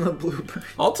about Liz and the Bluebird.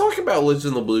 I'll talk about Liz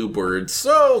and the Bluebird.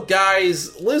 So,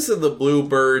 guys, Liz and the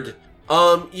Bluebird...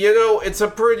 it's a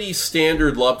pretty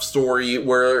standard love story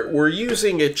where we're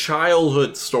using a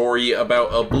childhood story about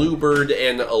a bluebird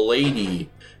and a lady.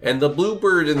 And the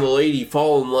bluebird and the lady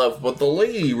fall in love, but the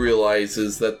lady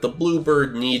realizes that the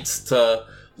bluebird needs to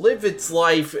live its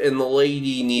life and the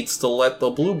lady needs to let the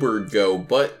bluebird go.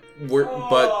 But in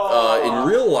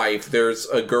real life, there's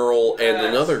a girl and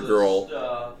another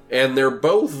girl, and they're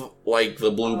both like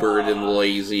the bluebird and the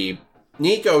lazy.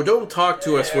 Nico, don't talk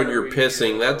to us when you're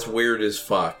pissing. That's weird as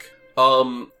fuck.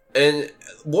 And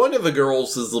one of the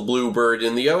girls is the bluebird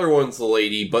and the other one's the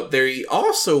lady, but they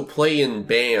also play in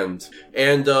band.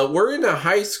 And we're in a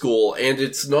high school, and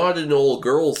it's not an old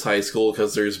girls' high school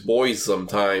because there's boys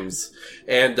sometimes.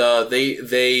 And they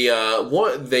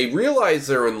realize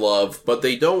they're in love, but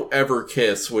they don't ever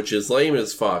kiss, which is lame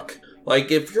as fuck.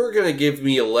 Like, if you're gonna give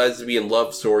me a lesbian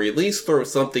love story, at least throw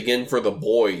something in for the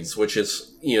boys, which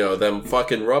is, them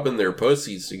fucking rubbing their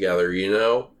pussies together,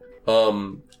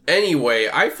 Anyway,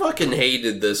 I fucking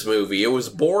hated this movie. It was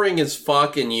boring as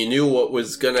fuck, and you knew what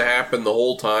was gonna happen the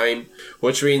whole time,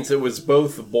 which means it was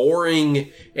both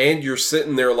boring, and you're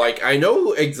sitting there like, I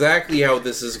know exactly how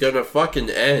this is gonna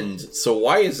fucking end, so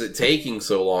why is it taking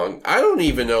so long? I don't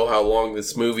even know how long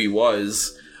this movie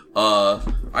was.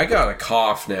 I got a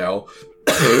cough now.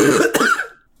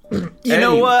 You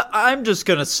know what? I'm just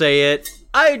gonna say it.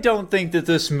 I don't think that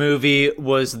this movie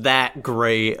was that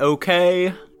great,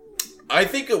 okay? I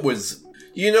think it was...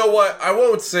 You know what? I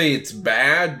won't say it's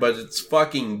bad, but it's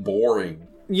fucking boring.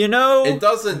 It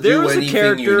doesn't do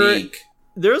anything unique.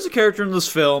 There was a character in this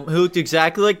film who looked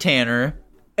exactly like Tanner.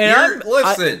 And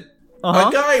listen, a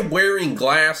guy wearing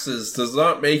glasses does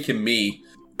not make him me.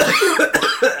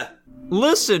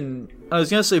 Listen, I was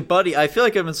gonna say buddy. I feel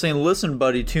like I've been saying listen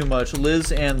buddy too much.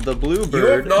 Liz and the Bluebird. You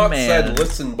have not said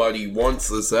listen buddy once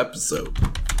this episode.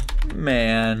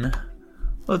 Man.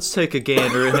 Let's take a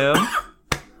gander at him.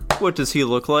 What does he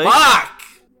look like? Fuck!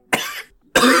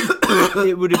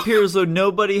 It would appear as though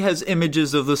nobody has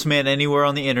images of this man anywhere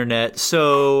on the internet,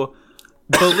 so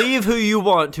believe who you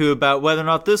want to about whether or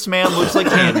not this man looks like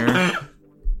Tanner.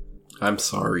 I'm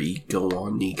sorry. Go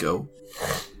on, Nico.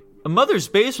 A Mother's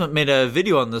Basement made a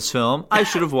video on this film. I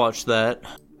should have watched that.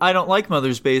 I don't like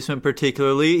Mother's Basement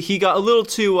particularly. He got a little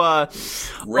too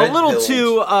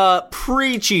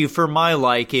preachy for my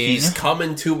liking. He's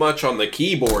coming too much on the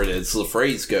keyboard, as the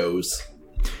phrase goes.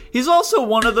 He's also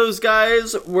one of those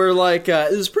guys where, like,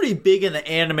 is pretty big in the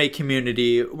anime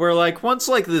community, where, like, once,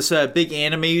 like, this big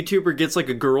anime YouTuber gets, like,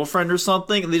 a girlfriend or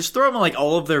something, they just throw him in, like,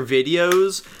 all of their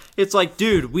videos. It's like,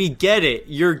 dude, we get it.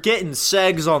 You're getting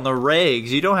segs on the regs.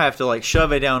 You don't have to, like,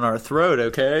 shove it down our throat,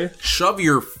 okay? Shove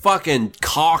your fucking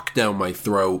cock down my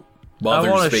throat, Mother's Basement.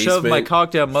 I want to shove my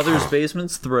cock down Mother's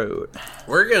Basement's throat.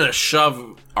 We're gonna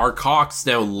shove our cocks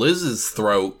down Liz's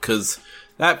throat, because...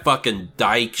 that fucking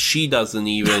dyke, she doesn't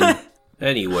even...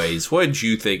 Anyways, what did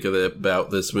you think about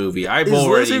this movie? I've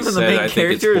already said I think it's boring. Is Liz even the main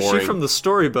character? Is she from the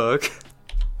storybook?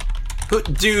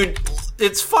 Dude,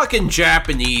 it's fucking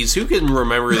Japanese. Who can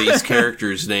remember these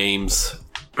characters' names?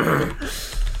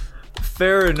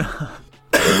 Fair enough.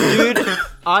 Dude,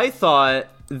 I thought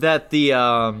that the,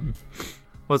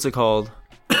 what's it called?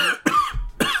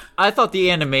 I thought the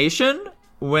animation...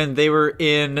 when they were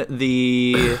in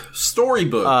the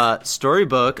storybook,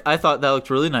 I thought that looked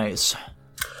really nice.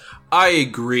 I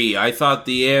agree. I thought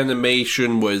the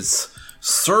animation was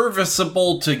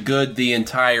serviceable to good the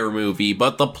entire movie,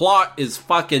 but the plot is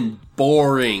fucking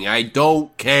boring. I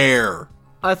don't care.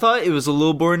 I thought it was a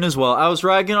little boring as well. I was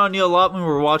ragging on you a lot when we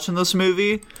were watching this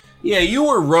movie. Yeah, you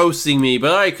were roasting me,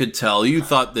 but I could tell you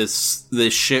thought this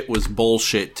shit was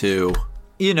bullshit too.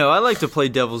 I like to play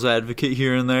devil's advocate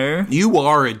here and there. You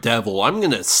are a devil. I'm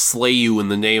gonna slay you in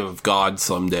the name of God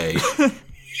someday.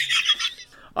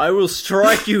 I will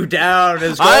strike you down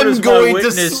as God is my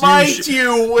witness. I'm going to smite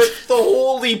you with the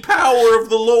holy power of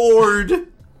the Lord.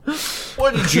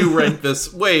 What did you rank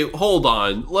this? Wait, hold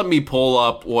on. Let me pull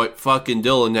up what fucking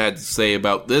Dylan had to say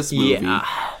about this movie. Yeah.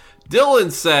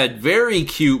 Dylan said, very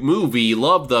cute movie,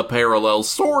 love the parallel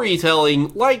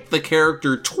storytelling, like the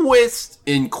character twist,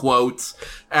 in quotes,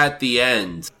 at the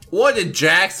end. What did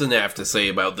Jackson have to say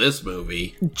about this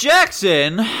movie?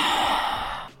 Jackson,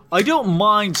 I don't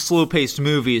mind slow-paced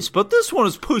movies, but this one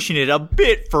is pushing it a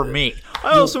bit for me.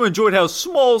 I also enjoyed how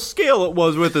small scale it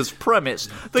was with its premise.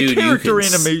 The character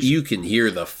animation... You can hear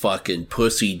the fucking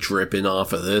pussy dripping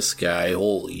off of this guy.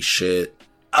 Holy shit.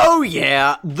 Oh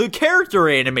yeah, the character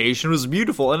animation was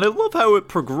beautiful, and I love how it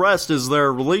progressed as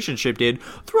their relationship did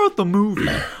throughout the movie.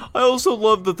 I also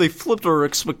love that they flipped our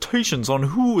expectations on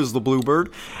who was the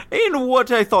Bluebird, in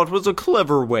what I thought was a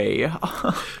clever way.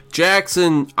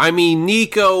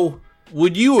 Nico,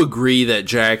 would you agree that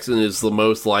Jackson is the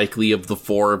most likely of the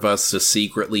four of us to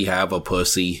secretly have a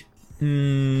pussy?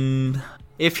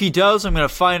 If he does, I'm gonna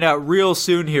find out real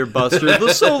soon here, Buster.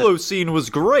 The solo scene was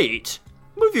great.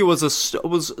 Movie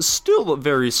was still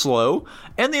very slow,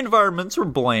 and the environments were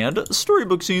bland.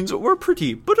 Storybook scenes were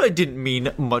pretty, but I didn't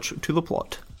mean much to the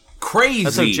plot. Crazy.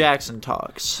 That's how Jackson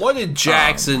talks. What did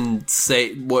Jackson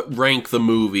say? What rank the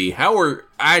movie?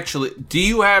 Do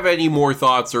you have any more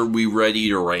thoughts? Or are we ready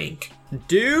to rank,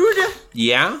 dude?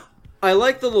 Yeah. I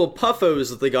like the little puffos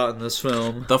that they got in this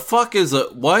film. The fuck is a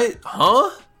what?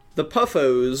 Huh? The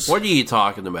puffos. What are you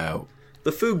talking about?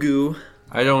 The fugu.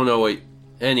 I don't know what.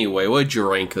 Anyway, what'd you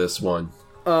rank this one?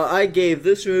 I gave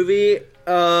this movie,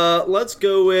 let's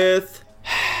go with...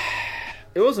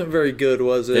 It wasn't very good,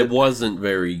 was it? It wasn't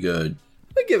very good.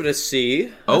 I'd give it a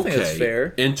C. I think that's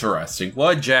fair. Interesting.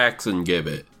 What'd Jackson give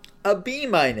it? A B-.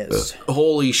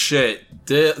 Holy shit.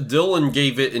 Dylan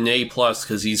gave it an A+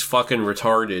 because he's fucking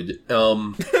retarded.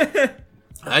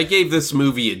 I gave this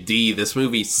movie a D. This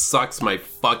movie sucks my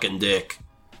fucking dick.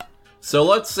 So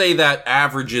let's say that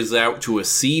averages out to a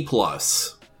C+.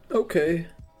 Okay.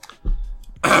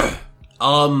 That's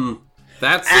the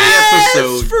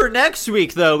episode. As for next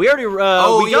week, though, we already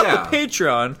got the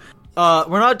Patreon.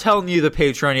 We're not telling you the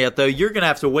Patreon yet, though. You're gonna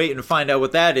have to wait and find out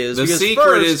what that is. The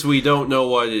secret is we don't know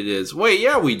what it is. Wait,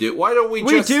 yeah, we do. Why don't we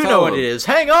just do know what it is.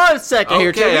 Hang on a second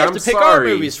here, Tanner. We have to pick our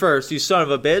movies first, you son of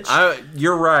a bitch.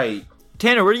 You're right.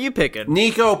 Tanner, what are you picking?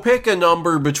 Nico, pick a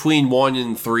number between 1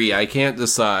 and 3. I can't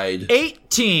decide.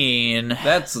 18.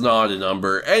 That's not a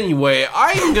number. Anyway,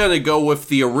 I'm gonna go with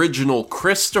the original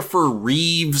Christopher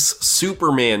Reeves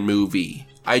Superman movie.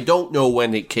 I don't know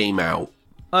when it came out.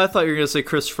 I thought you were gonna say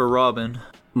Christopher Robin.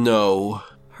 No.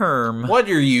 Herm. What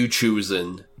are you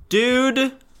choosing? Dude,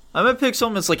 I'm gonna pick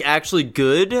something that's like actually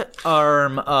good.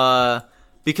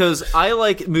 Because I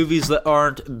like movies that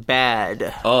aren't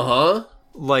bad. Uh-huh.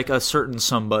 Like a certain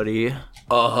somebody.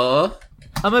 Uh-huh.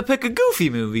 I'm gonna pick a goofy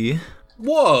movie.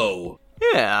 Whoa.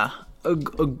 Yeah.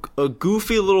 A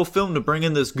goofy little film to bring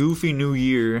in this goofy new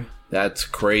year. That's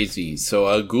crazy. So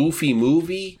a goofy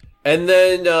movie? And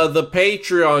then the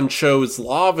Patreon shows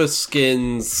Lava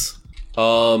Skins.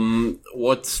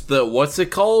 What's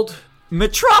it called?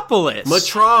 Metropolis.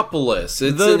 Metropolis.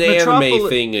 It's an anime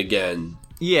thing again.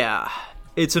 Yeah.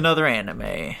 It's another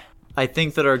anime. I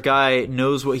think that our guy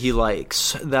knows what he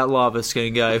likes. That Lava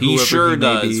Skin guy. He sure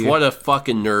does. What a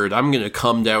fucking nerd. I'm gonna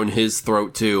come down his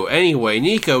throat too. Anyway,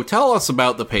 Nico, tell us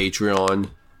about the Patreon.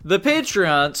 The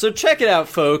Patreon. So check it out,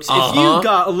 folks. If you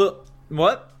got a little...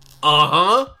 What?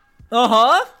 Uh-huh.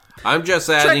 Uh-huh. I'm just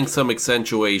adding some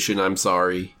accentuation. I'm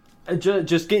sorry.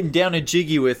 Just getting down and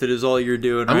jiggy with it is all you're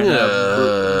doing right now,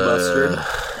 Buster.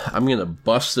 I'm gonna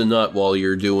bust a nut while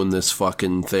you're doing this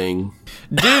fucking thing.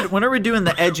 Dude, when are we doing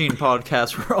the edging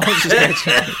podcast? We're all just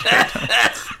edging.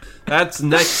 That's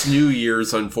next New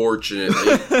Year's,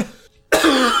 unfortunately.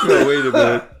 No, wait a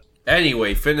minute.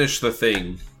 Anyway, finish the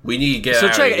thing. We need to get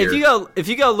out of here. If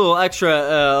you got a little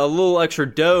extra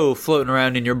dough floating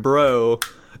around in your bro,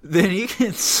 then you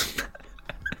can.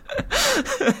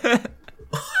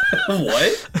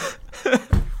 What?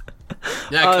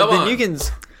 Yeah, come on.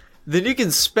 Then you can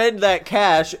spend that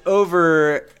cash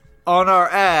over on our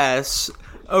ass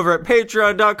over at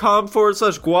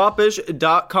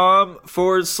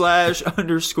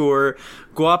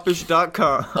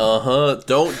patreon.com/guapish.com/_guapish.com.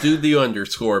 Don't do the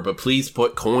underscore, but please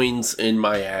put coins in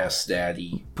my ass,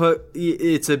 daddy.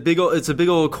 It's a big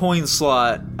old coin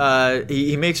slot.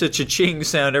 He makes a cha-ching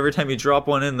sound every time you drop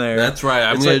one in there. That's right.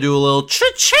 I'm gonna do a little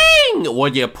cha-ching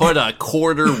when you put a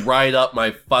quarter right up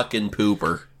my fucking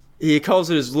pooper. He calls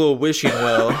it his little wishing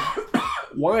well.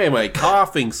 Why am I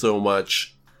coughing so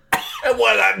much? And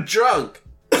when I'm drunk.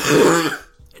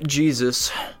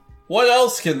 Jesus. What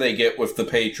else can they get with the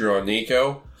Patreon,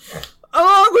 Nico?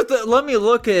 Along with the, let me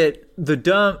look at the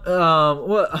dumb.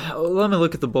 Let me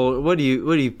look at the bullet. What do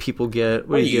you people get?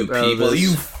 What do you get out of this?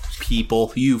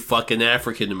 You fucking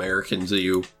African Americans,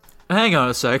 you. Hang on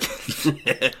a sec.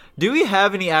 Do we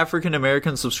have any African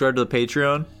Americans subscribed to the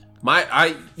Patreon?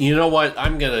 You know what?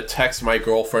 I'm gonna text my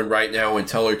girlfriend right now and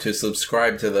tell her to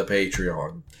subscribe to the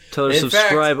Patreon. Tell her to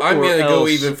subscribe. In fact, I'm gonna go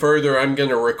even else. further. I'm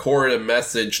gonna record a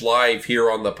message live here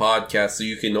on the podcast so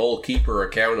you can all keep her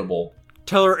accountable.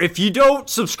 Tell her, if you don't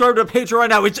subscribe to Patreon right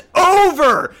now, it's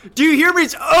over! Do you hear me?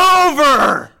 It's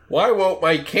over! Why won't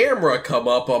my camera come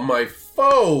up on my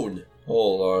phone?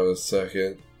 Hold on a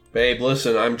second. Babe,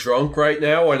 listen, I'm drunk right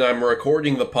now and I'm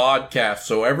recording the podcast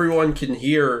so everyone can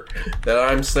hear that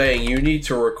I'm saying you need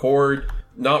to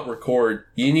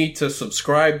you need to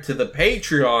subscribe to the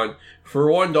Patreon for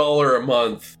 $1 a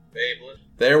month. Babe,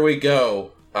 there we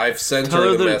go. I've sent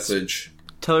her the message.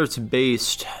 Tell her it's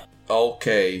based.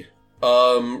 Okay.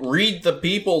 Read the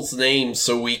people's names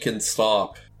so we can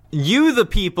stop. You, the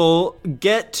people,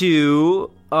 get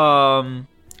to,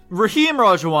 Raheem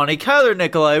Rajawani, Kyler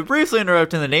Nikolai, briefly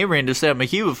interrupting the name range to say I'm a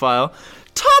hemophile.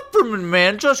 Topperman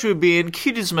Man, Joshua B. and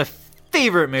Cute is my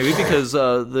favorite movie because,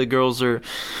 the girls are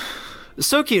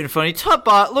so cute and funny. Top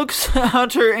Bot, Lucas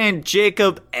Hunter, and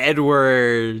Jacob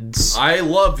Edwards. I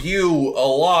love you a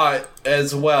lot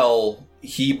as well,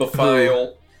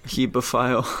 Hebephile.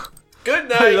 Hebephile. Good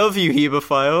night. I love you,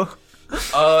 Hebephile.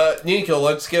 Nico,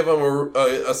 let's give him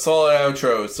a solid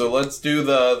outro. So let's do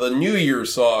the New Year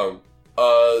song.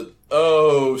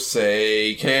 Oh,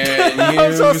 say, can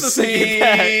you see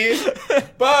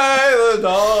by the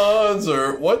dawns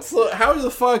or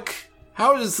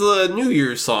how does the New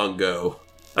Year song go?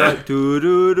 No, that's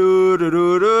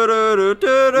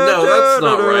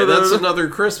not right. That's another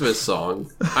Christmas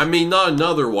song. I mean, not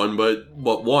another one, but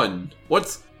one.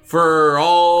 What's for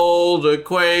old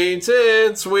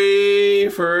acquaintance we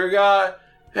forgot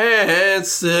and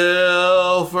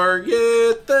still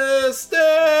forget this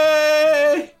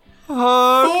day.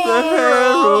 Hark the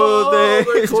herald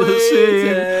angels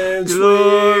sing,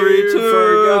 glory to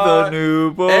the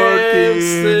newborn and King.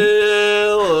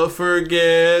 Still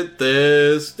forget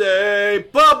this day.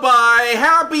 Bye-bye.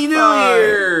 Happy New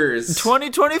Year's.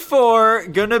 2024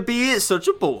 gonna be such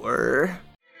a bore.